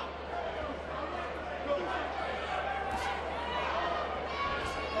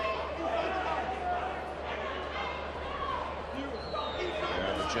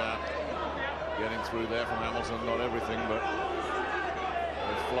 Jab getting through there from Hamilton, not everything, but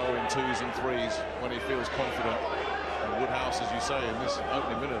flow in 2s and 3s when he feels confident. And Woodhouse, as you say, in this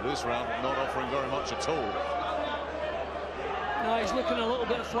opening minute of this round, not offering very much at all. No, he's looking a little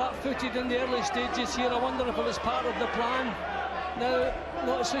bit flat-footed in the early stages here. I wonder if it was part of the plan. Now,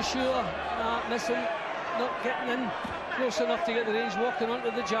 not so sure. Missing, not getting in close enough to get the range, walking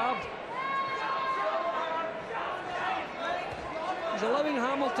onto the jab. He's allowing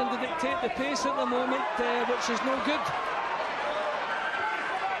Hamilton to dictate the pace at the moment, which is no good.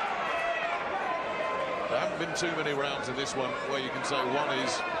 There haven't been too many rounds in this one where you can say one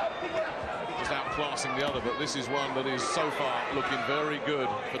is just outclassing the other, but this is one that is so far looking very good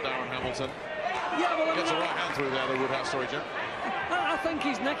for Darren Hamilton. Yeah, well, gets a right hand through there, the Woodhouse. Sorry, Jim. I think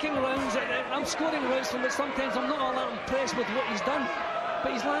he's nicking rounds. I'm scoring rounds from it. Sometimes I'm not all that impressed with what he's done,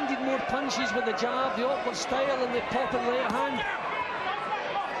 but he's landed more punches with the jab, the awkward style, and the popping right hand.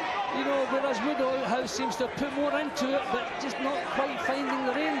 You know, whereas Woodhouse seems to have put more into it, but just not quite finding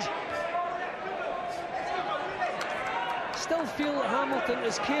the range. Still feel that Hamilton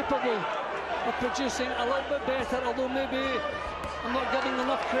is capable of producing a little bit better, although maybe I'm not giving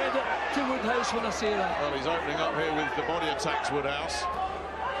enough credit to Woodhouse when I say that. Well, he's opening up here with the body attacks, Woodhouse.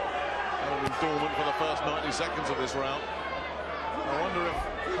 Held him dormant for the first 90 seconds of this round. I wonder if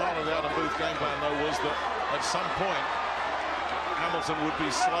part of the Adam Booth game plan, though, was that at some point Hamilton would be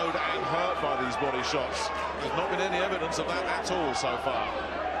slowed and hurt by these body shots. There's not been any evidence of that at all so far.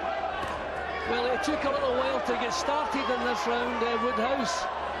 Well, it took a little while to get started in this round, Woodhouse.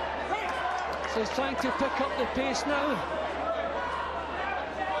 So he's trying to pick up the pace now.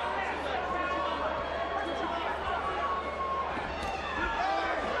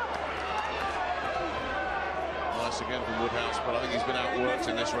 Nice again from Woodhouse, but I think he's been outworked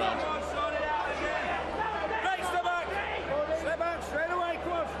in this round.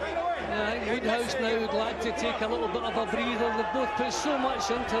 Yeah, I think Woodhouse now would like to take a little bit of a breather. They've both put so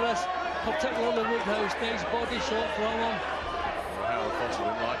much into this, particularly Woodhouse. Nice body shot from him. Howard Foster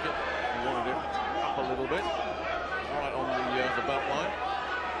didn't like it. He wanted it up a little bit, right on the belt line.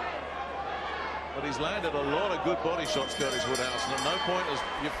 But he's landed a lot of good body shots, Curtis Woodhouse, and at no point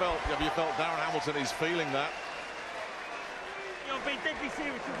have you felt Darren Hamilton is feeling that. You're being deadly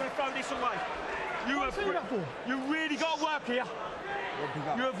serious. You're going to throw this away. You really got to work here.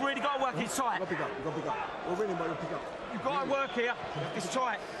 You have really got to work. It's tight. You've got to pick up. You've got to pick up. We're winning, but you'll pick up. You've got to work here. It's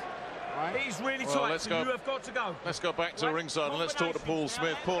tight. It is really tight. You have got to go. Let's go back to ringside and let's talk to Paul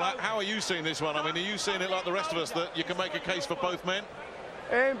Smith. Paul, how are you seeing this one? I mean, are you seeing it like the rest of us, that you can make a case for both men?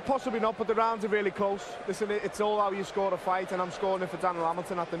 Possibly not, but the rounds are really close. Listen, it's all how you score a fight, and I'm scoring it for Darren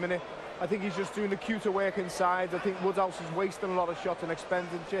Hamilton at the minute. I think he's just doing the cuter work inside. I think Woodhouse is wasting a lot of shots and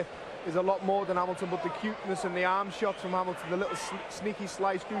expenditure is a lot more than Hamilton, but the cuteness and the arm shots from Hamilton, the little sneaky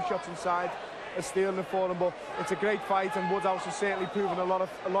slice screw shots inside, are stealing it for him. But it's a great fight, and Woodhouse has certainly proven a lot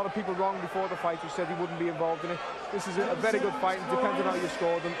of people wrong before the fight who said he wouldn't be involved in it. This is a very good fight, and depending on how you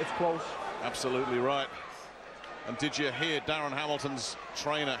score them, it's close. Absolutely right. And did you hear Darren Hamilton's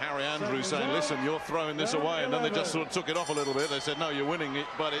trainer, Harry Andrews, saying, listen, you're throwing this away? And then they just sort of took it off a little bit. They said, no, you're winning it,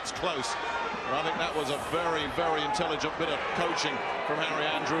 but it's close. And I think that was a very, very intelligent bit of coaching from Harry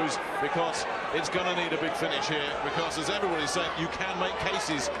Andrews, because it's going to need a big finish here, because as everybody's saying, you can make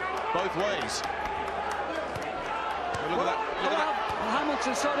cases both ways. Look at that. Look at that.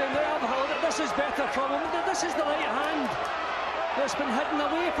 Hamilton, sorry, this is better from him. This is the right hand that's been hidden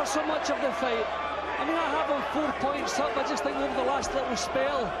away for so much of the fight. I mean, I have him 4 points up. I just think over the last little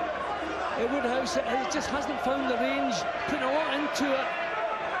spell, Woodhouse just hasn't found the range, putting a lot into it,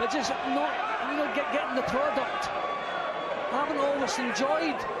 but just not, getting the product. I haven't always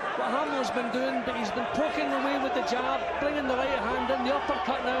enjoyed what Hamilton's been doing, but he's been poking away with the jab, bringing the right hand in, the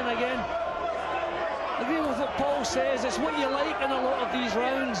uppercut now and again. I agree with what Paul says. It's what you like in a lot of these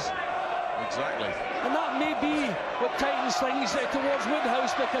rounds. Exactly. And that may be what tightens things towards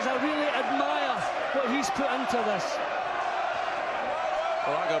Woodhouse, because I really admire what he's put into this.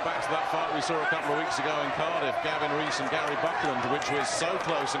 Well, I go back to that fight we saw a couple of weeks ago in Cardiff, Gavin Rees and Gary Buckland, which was so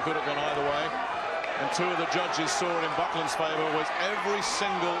close and could have gone either way. And two of the judges saw it in Buckland's favour. Was every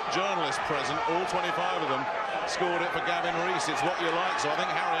single journalist present, all 25 of them, scored it for Gavin Rees. It's what you like. So I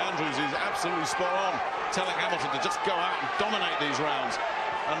think Harry Andrews is absolutely spot on, telling Hamilton to just go out and dominate these rounds.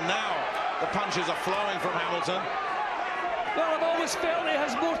 And now the punches are flowing from Hamilton. Well, I've always felt he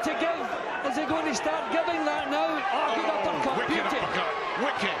has more to give. Is he going to start giving that now? Oh, good uppercut. Wicked uppercut.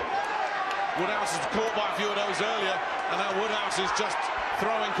 Wicked. Woodhouse was caught by a few of those earlier, and now Woodhouse is just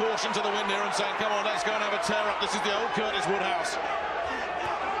throwing caution to the wind here and saying, come on, let's go and have a tear-up. This is the old Curtis Woodhouse.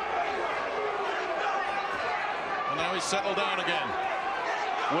 And now he's settled down again.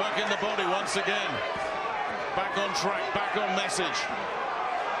 Working the body once again. Back on track, back on message.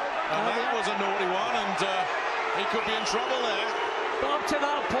 And that was a naughty one, and he could be in trouble there. But up to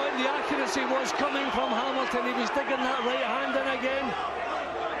that point, the accuracy was coming from Hamilton. He was digging that right hand in again.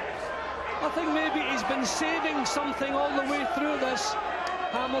 I think maybe he's been saving something all the way through this,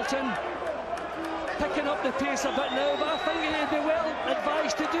 Hamilton. Picking up the pace a bit now, but I think he'd be well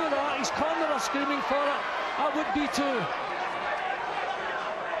advised to do that. His corner are screaming for it. I would be too.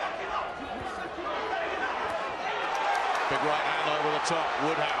 Big right hand over the top.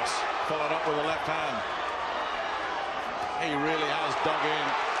 Woodhouse followed up with a left hand. He really has dug in.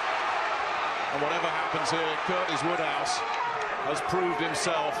 And whatever happens here, Curtis Woodhouse has proved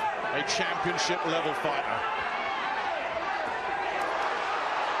himself a championship level fighter.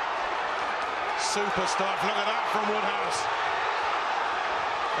 Super stuff. Look at that from Woodhouse.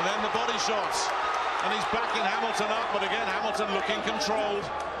 And then the body shots. And he's backing Hamilton up, but again, Hamilton looking controlled.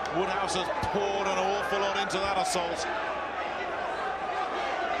 Woodhouse has poured an awful lot into that assault.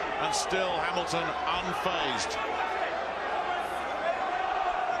 And still Hamilton unfazed.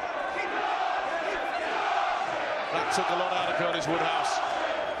 That took a lot out of Curtis Woodhouse.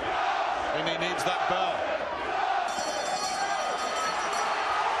 And he needs that bell.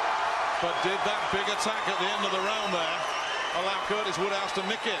 But did that big attack at the end of the round there allow Curtis Woodhouse to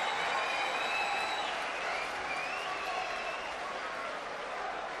nick it?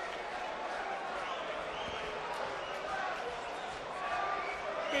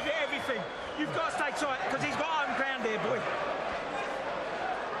 Give it everything. You've got to stay tight, because he's got home ground here, boy.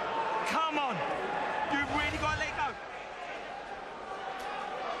 Come on. You've really got to let go.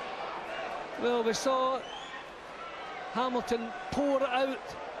 Well, we saw Hamilton pour it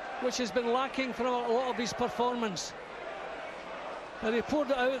out, which has been lacking from a lot of his performance. And he poured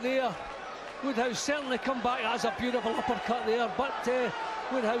it out there. Woodhouse certainly come back. That's a beautiful uppercut there, but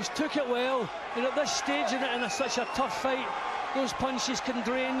Woodhouse took it well. And at this stage in such a tough fight, those punches can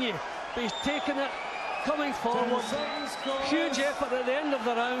drain you. But he's taken it, coming forward. Huge effort at the end of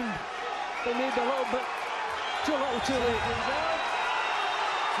the round, but maybe a little bit too little, too late.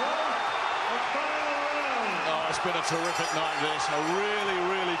 Oh, it's been a terrific night, this. A really,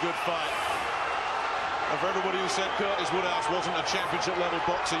 really good fight. And for everybody who said Curtis Woodhouse wasn't a championship-level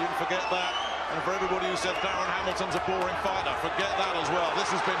boxer, you can forget that. And for everybody who said Darren Hamilton's a boring fighter, forget that as well. This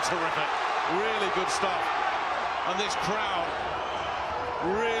has been terrific. Really good stuff. And this crowd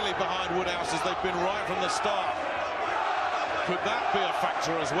really behind Woodhouse as they've been right from the start. Could that be a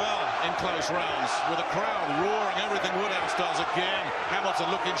factor as well in close rounds? With a crowd roaring everything Woodhouse does again. Hamilton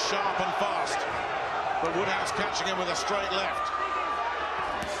looking sharp and fast. But Woodhouse catching him with a straight left.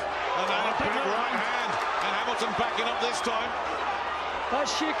 And then a big right hand. And Hamilton backing up this time. That's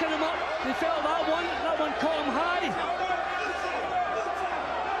shaking him up. He felt that one. That one caught him high.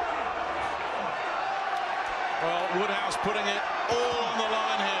 Well, Woodhouse putting it all on the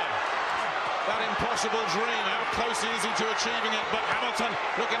line here. That impossible dream, how close is he to achieving it? But Hamilton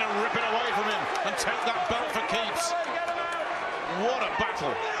looking to rip it away from him and take that belt for keeps. What a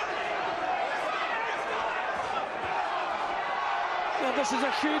battle. Yeah, this is a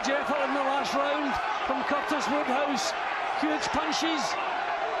huge effort in the last round from Curtis Woodhouse. Huge punches.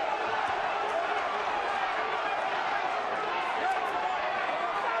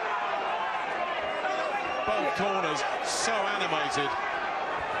 Both corners so animated.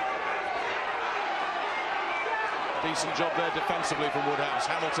 Decent job there defensively from Woodhouse.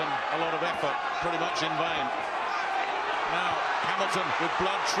 Hamilton, a lot of effort, pretty much in vain. Now, Hamilton with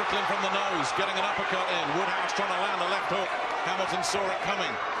blood trickling from the nose, getting an uppercut in. Woodhouse trying to land a left hook. Hamilton saw it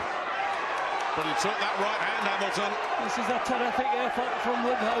coming. But he took that right hand, Hamilton. This is a terrific effort from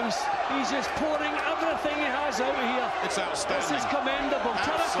Woodhouse. He's just pouring everything he has out here. It's outstanding. This is commendable.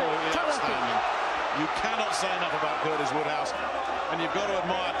 Absolutely terrific. Outstanding. You cannot say enough about Curtis Woodhouse. And you've got to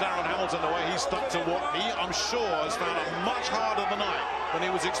admire Darren Hamilton, the way he stuck to what he, I'm sure, has found a much harder night than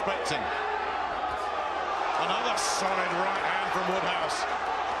he was expecting. Another solid right hand from Woodhouse.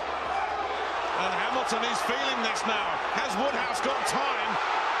 And Hamilton is feeling this now. Has Woodhouse got time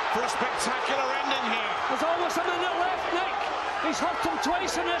for a spectacular ending here? There's almost a minute left, Nick. He's hurt him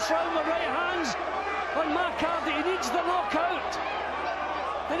twice in this round with right hands. On my card, he needs the knockout.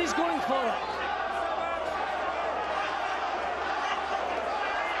 And he's going for it.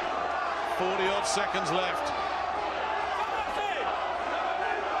 40-odd seconds left.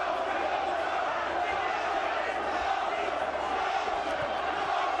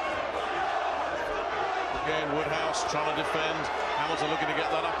 Again, Woodhouse trying to defend. Hamilton looking to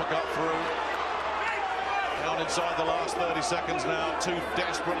get that uppercut through. Down inside the last 30 seconds now. Two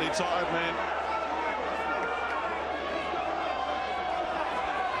desperately tired men.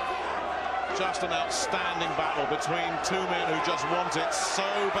 Just an outstanding battle between two men who just want it so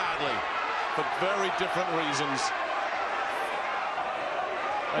badly for very different reasons.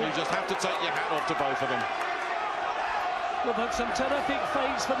 And you just have to take your hat off to both of them. We've had some terrific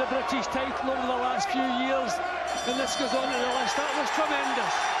fights for the British title over the last few years, and this goes on to the list. That was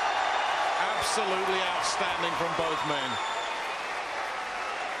tremendous. Absolutely outstanding from both men.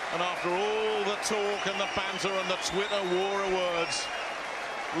 And after all the talk and the banter and the Twitter war of words,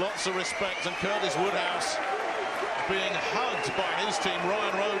 lots of respect, and Curtis Woodhouse being hugged by his team.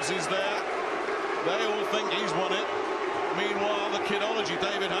 Ryan Rhodes is there. They all think he's won it. Meanwhile, the kidology,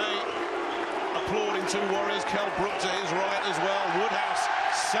 David Hay, applauding two warriors. Kell Brook to his right as well. Woodhouse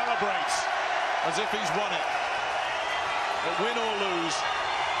celebrates as if he's won it. But win or lose,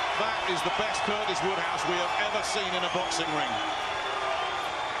 that is the best Curtis Woodhouse we have ever seen in a boxing ring.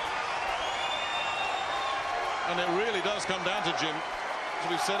 And it really does come down to, Jim, as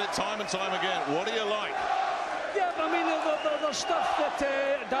we've said it time and time again, what do you like? Yeah, I mean, there's stuff that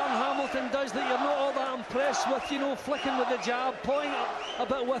Darren Hamilton does that you're not all that impressed with, you know, flicking with the jab, pulling a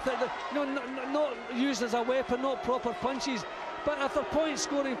bit with it, you know, not used as a weapon, not proper punches. But if they're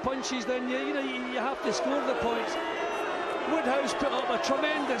point-scoring punches, then you have to score the points. Woodhouse put up a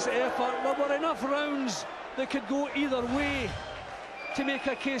tremendous effort. There were enough rounds that could go either way to make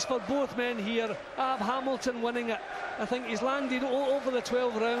a case for both men here. I have Hamilton winning it. I think he's landed over the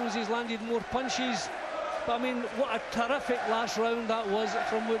 12 rounds, he's landed more punches. But I mean, what a terrific last round that was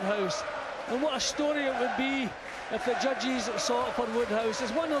from Woodhouse. And what a story it would be if the judges saw it for Woodhouse.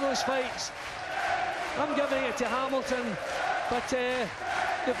 It's one of those fights. I'm giving it to Hamilton, but they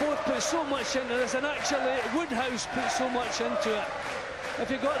both put so much into this, and actually Woodhouse put so much into it. If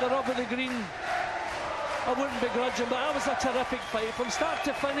he got the rub of the green, I wouldn't begrudge him, but that was a terrific fight from start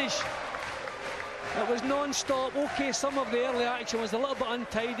to finish. It was non-stop. Okay, some of the early action was a little bit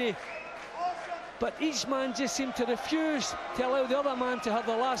untidy, but each man just seemed to refuse to allow the other man to have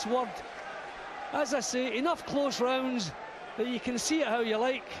the last word. As I say, enough close rounds that you can see it how you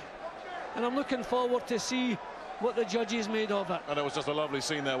like, and I'm looking forward to see what the judges made of it. And it was just a lovely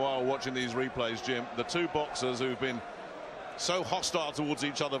scene there while watching these replays, Jim. The two boxers who've been so hostile towards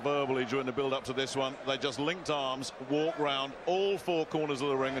each other verbally during the build-up to this one, they just linked arms, walked round all four corners of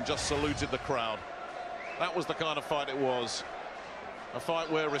the ring and just saluted the crowd. That was the kind of fight it was. A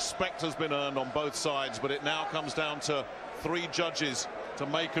fight where respect has been earned on both sides, but it now comes down to three judges to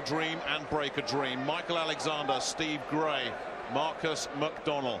make a dream and break a dream. Michael Alexander, Steve Gray, Marcus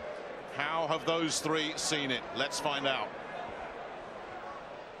McDonnell. How have those three seen it? Let's find out.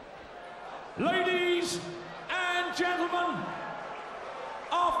 Ladies and gentlemen,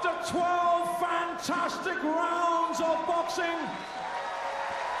 after 12 fantastic rounds of boxing,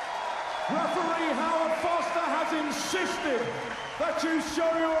 referee Howard Foster has insisted that you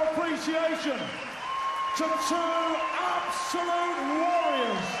show your appreciation to two absolute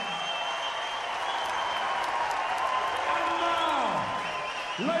warriors. And now,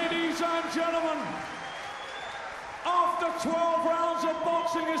 ladies and gentlemen, after 12 rounds of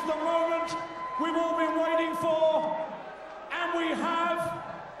boxing is the moment we've all been waiting for, and we have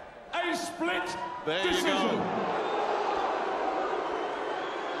a split decision. There you go.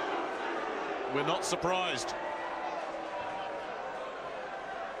 We're not surprised.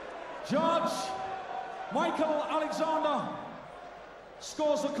 Judge Michael Alexander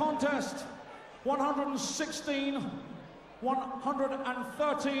scores the contest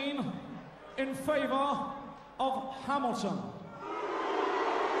 116-113 in favor of Hamilton.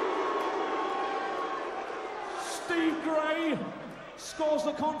 Steve Gray scores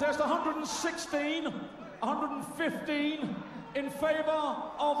the contest 116-115 in favor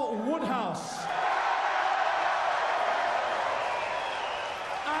of Woodhouse.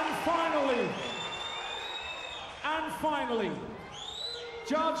 And finally,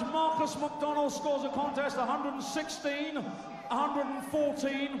 Judge Marcus McDonnell scores a contest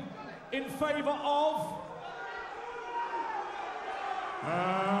 116-114 in favor of...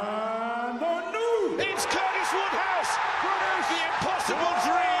 And the new... It's Curtis Woodhouse! The impossible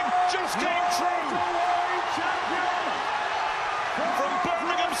dream just came true! From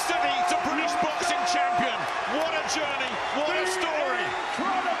Birmingham City to British boxing champion. What a journey, what a story!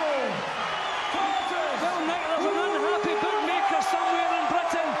 Incredible! Well, Nick, there's an unhappy bookmaker somewhere in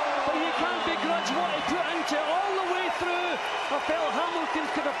Britain, but you can't begrudge what he put into it all the way through. I felt Hamilton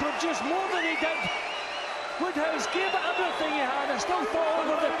could have produced more than he did. Woodhouse gave it everything he had. I still thought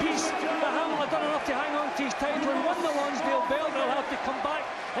over the piece that Hamilton had done enough to hang on to his title and won the Lonsdale belt. He'll have to come back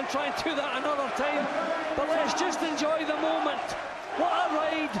and try and do that another time. But let's just enjoy the moment. What a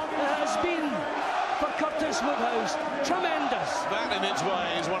ride it has been for Curtis Woodhouse. Tremendous. That in its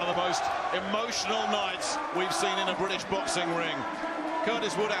way is one of the most emotional nights we've seen in a British boxing ring.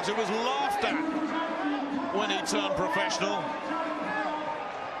 Curtis Woodhouse, who was laughed at when he turned professional.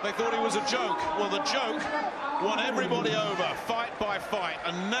 They thought he was a joke. Well, the joke won everybody over, fight by fight,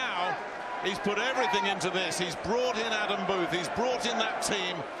 and now he's put everything into this. He's brought in Adam Booth, he's brought in that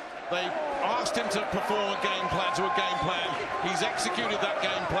team. They asked him to perform a game plan to a game plan. He's executed that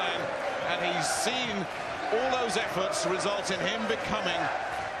game plan, and he's seen all those efforts result in him becoming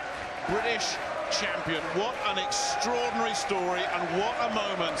British champion. What an extraordinary story, and what a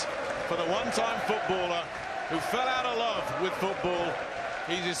moment for the one-time footballer who fell out of love with football.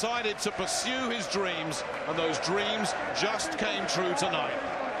 He decided to pursue his dreams, and those dreams just came true tonight.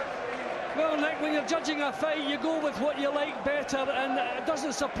 Well, Nick, when you're judging a fight, you go with what you like better, and it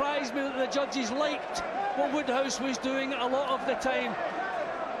doesn't surprise me that the judges liked what Woodhouse was doing a lot of the time,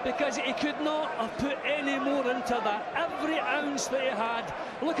 because he could not have put any more into that. Every ounce that he had.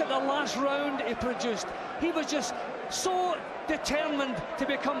 Look at the last round he produced. He was just so determined to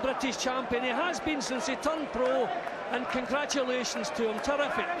become British champion. He has been since he turned pro, and congratulations to him.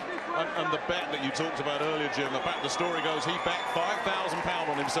 Terrific. And the bet that you talked about earlier, Jim, the story goes he bet £5,000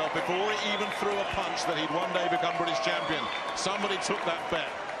 on himself before he even threw a punch that he'd one day become British champion. Somebody took that bet.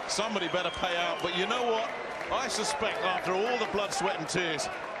 Somebody better pay out. But you know what? I suspect after all the blood, sweat and tears,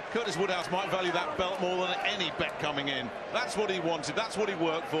 Curtis Woodhouse might value that belt more than any bet coming in. That's what he wanted, that's what he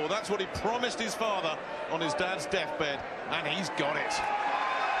worked for, that's what he promised his father on his dad's deathbed, and he's got it.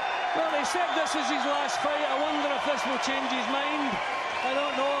 Well, he said this is his last fight. I wonder if this will change his mind. I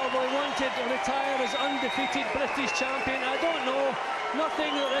don't know. Will he want to retire as undefeated British champion? I don't know.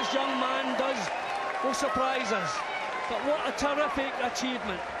 Nothing that this young man does will surprise us. But what a terrific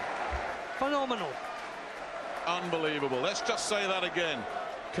achievement. Phenomenal. Unbelievable. Let's just say that again.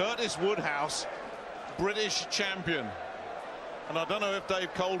 Curtis Woodhouse, British champion. And I don't know if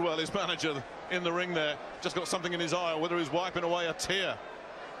Dave Coldwell, his manager in the ring there, just got something in his eye, or whether he's wiping away a tear.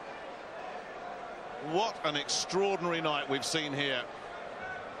 What an extraordinary night we've seen here.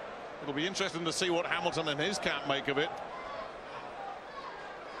 It'll be interesting to see what Hamilton and his camp make of it.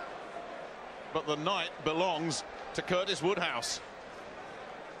 But the night belongs to Curtis Woodhouse.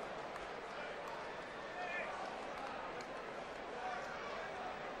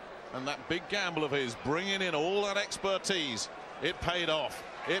 And that big gamble of his, bringing in all that expertise, it paid off.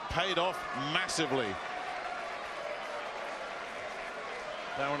 It paid off massively.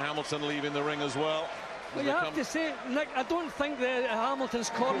 Darren Hamilton leaving the ring as well. Well, you have to say, Nick, I don't think the Hamilton's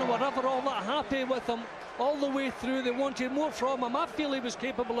corner were ever all that happy with him all the way through. They wanted more from him. I feel he was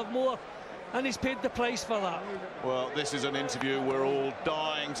capable of more, and he's paid the price for that. Well, this is an interview we're all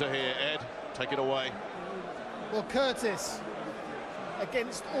dying to hear. Ed, take it away. Well, Curtis,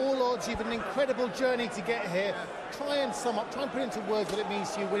 against all odds, you've had an incredible journey to get here. Try and sum up, try and put into words what it means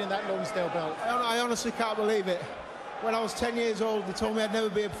to you winning that Lonsdale belt. I honestly can't believe it. When I was 10 years old, they told me I'd never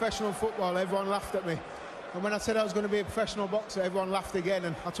be a professional footballer. Everyone laughed at me. And when I said I was going to be a professional boxer, everyone laughed again.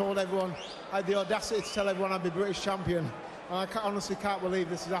 And I told everyone, I had the audacity to tell everyone I'd be British champion. And I honestly can't believe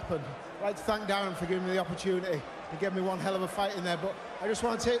this has happened. I'd like to thank Darren for giving me the opportunity. He gave me one hell of a fight in there. But I just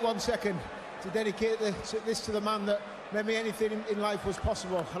want to take 1 second to dedicate this to the man that made me anything in life was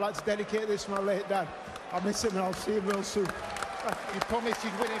possible. I'd like to dedicate this to my late dad. I miss him and I'll see him real soon. You promised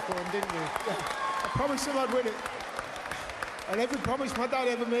you'd win it for him, didn't you? Yeah. I promised him I'd win it. And every promise my dad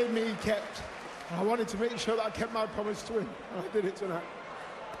ever made me, he kept. And I wanted to make sure that I kept my promise to him. And I did it tonight.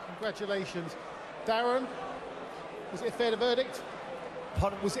 Congratulations. Darren, was it a fair verdict?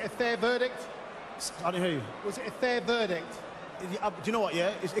 Pardon? Was it a fair verdict? I didn't hear you. Was it a fair verdict? Do you know what,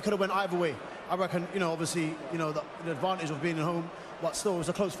 yeah? It could have went either way. I reckon, you know, obviously, you know, the advantage of being at home, but still, it was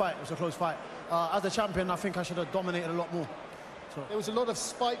a close fight. It was a close fight. As a champion, I think I should have dominated a lot more. So. There was a lot of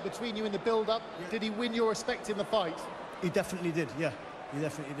spite between you in the build-up. Yeah. Did he win your respect in the fight? He definitely did, yeah. He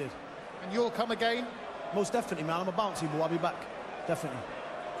definitely did. And you'll come again? Most definitely, man. I'm a bouncy boy. I'll be back. Definitely.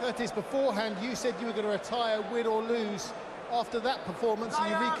 Curtis, beforehand, you said you were going to retire, win or lose. After that performance, are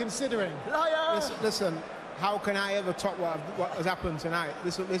you reconsidering? Liar! Listen, how can I ever top what has happened tonight?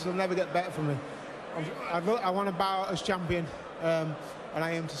 This will never get better for me. I want to bow out as champion, and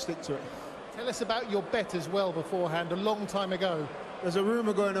I aim to stick to it. Tell us about your bet as well beforehand, a long time ago. There's a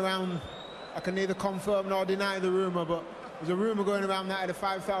rumour going around. I can neither confirm nor deny the rumour, but there's a rumour going around that I had a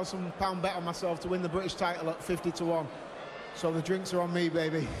 £5,000 bet on myself to win the British title at 50-1. So the drinks are on me,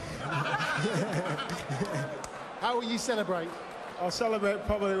 baby. How will you celebrate? I'll celebrate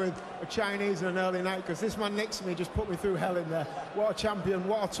probably with a Chinese and an early night, because this man next to me just put me through hell in there. What a champion,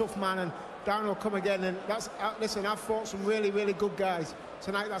 what a tough man, and Darren will come again, and listen, I've fought some really, really good guys.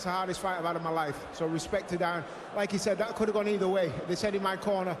 Tonight, that's the hardest fight I've had in my life. So respect to Darren. Like he said, that could have gone either way. They said in my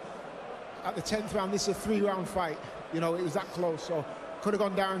corner at the 10th round, this is a 3-round fight. You know, it was that close. So could have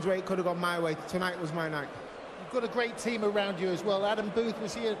gone Darren's way, could have gone my way. Tonight was my night. You've got a great team around you as well. Adam Booth,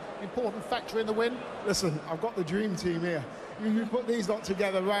 was he an important factor in the win? Listen, I've got the dream team here. You put these lot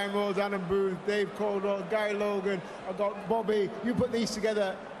together, Ryan Rhodes, Adam Booth, Dave Caldwell, Guy Logan, I've got Bobby. You put these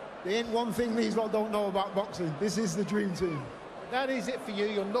together, there ain't one thing these lot don't know about boxing. This is the dream team. That is it for you.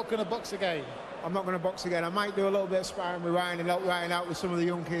 You're not going to box again. I'm not going to box again. I might do a little bit of sparring with Ryan and help Ryan out with some of the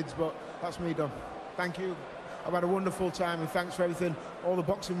young kids, but that's me done. Thank you. I've had a wonderful time, and thanks for everything all the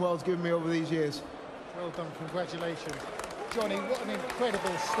boxing world's given me over these years. Well done. Congratulations. Johnny, what an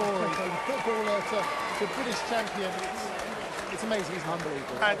incredible story from footballer to British champion. It's amazing. It's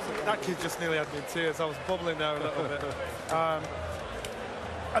unbelievable. And that kid just nearly had me in tears. I was bubbling there a little bit.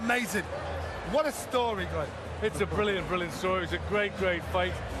 Amazing. What a story, Glenn. It's a brilliant, brilliant story. It's a great, great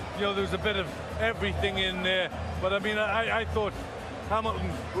fight. You know, there was a bit of everything in there. But I mean, I thought Hamilton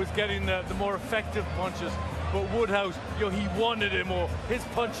was getting the more effective punches. But Woodhouse, you know, he wanted it more. His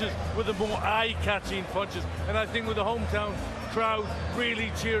punches were the more eye-catching punches. And I think with the hometown crowd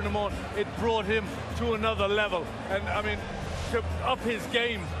really cheering him on, it brought him to another level. And I mean, to up his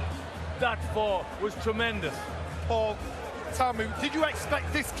game that far was tremendous. Paul, tell me, did you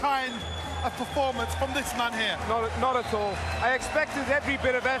expect this kind of performance from this man here? Not at all. I expected every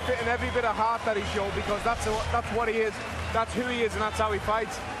bit of effort and every bit of heart that he showed, because that's what he is, that's who he is, and that's how he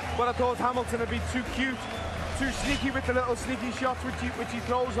fights. But I thought Hamilton would be too cute, too sneaky with the little sneaky shots which he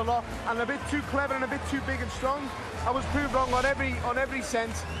throws a lot, and a bit too clever and a bit too big and strong. I was proved wrong on every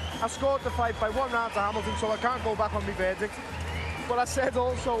sense. I scored the fight by 1 round to Hamilton, so I can't go back on my verdict. But I said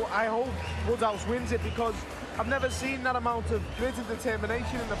also, I hope Woodhouse wins it, because I've never seen that amount of grit and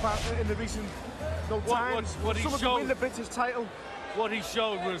determination in the recent times. What he Someone showed, to win the British title. What he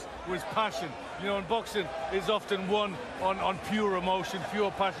showed was passion. You know, and boxing is often won on pure emotion,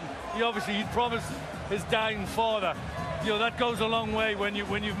 pure passion. He'd promised his dying father. You know, that goes a long way when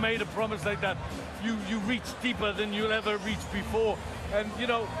you've made a promise like that. You reach deeper than you'll ever reach before. And you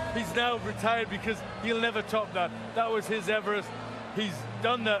know, he's now retired because he'll never top that. That was his Everest. He's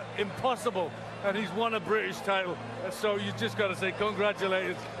done the impossible, and he's won a British title. So you just got to say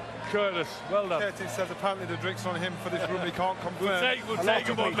congratulations, Curtis. Well done. Curtis says apparently the drinks on him for this room he can't confirm. We'll take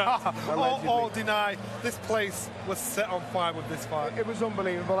him on that. Or deny. This place was set on fire with this fight. It was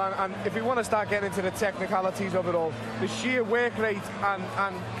unbelievable, and if we want to start getting into the technicalities of it all, the sheer work rate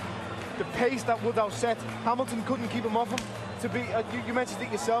and the pace that Woodhouse set, Hamilton couldn't keep him off him. You mentioned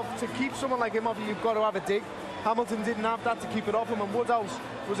it yourself, to keep someone like him off you, you've got to have a dig. Hamilton didn't have that to keep it off him, and Woodhouse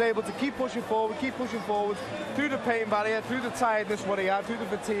was able to keep pushing forward through the pain barrier, through the tiredness what he had, through the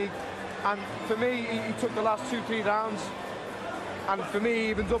fatigue. And for me, he took the last 2-3 rounds, and for me he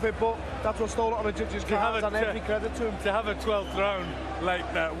evened up it, but that's what stole it on the judges' cards, and every credit to him. To have a 12th round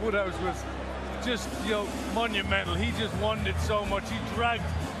like that, Woodhouse was just, you know, monumental. He just wanted it so much. He dragged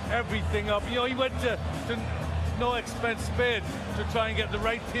everything up. You know, he went to no expense spared to try and get the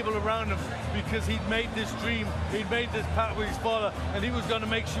right people around him, because he'd made this dream, he'd made this pact with his father, and he was going to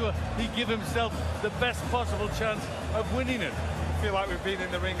make sure he'd give himself the best possible chance of winning it. I feel like we've been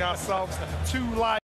in the ring ourselves. 2 live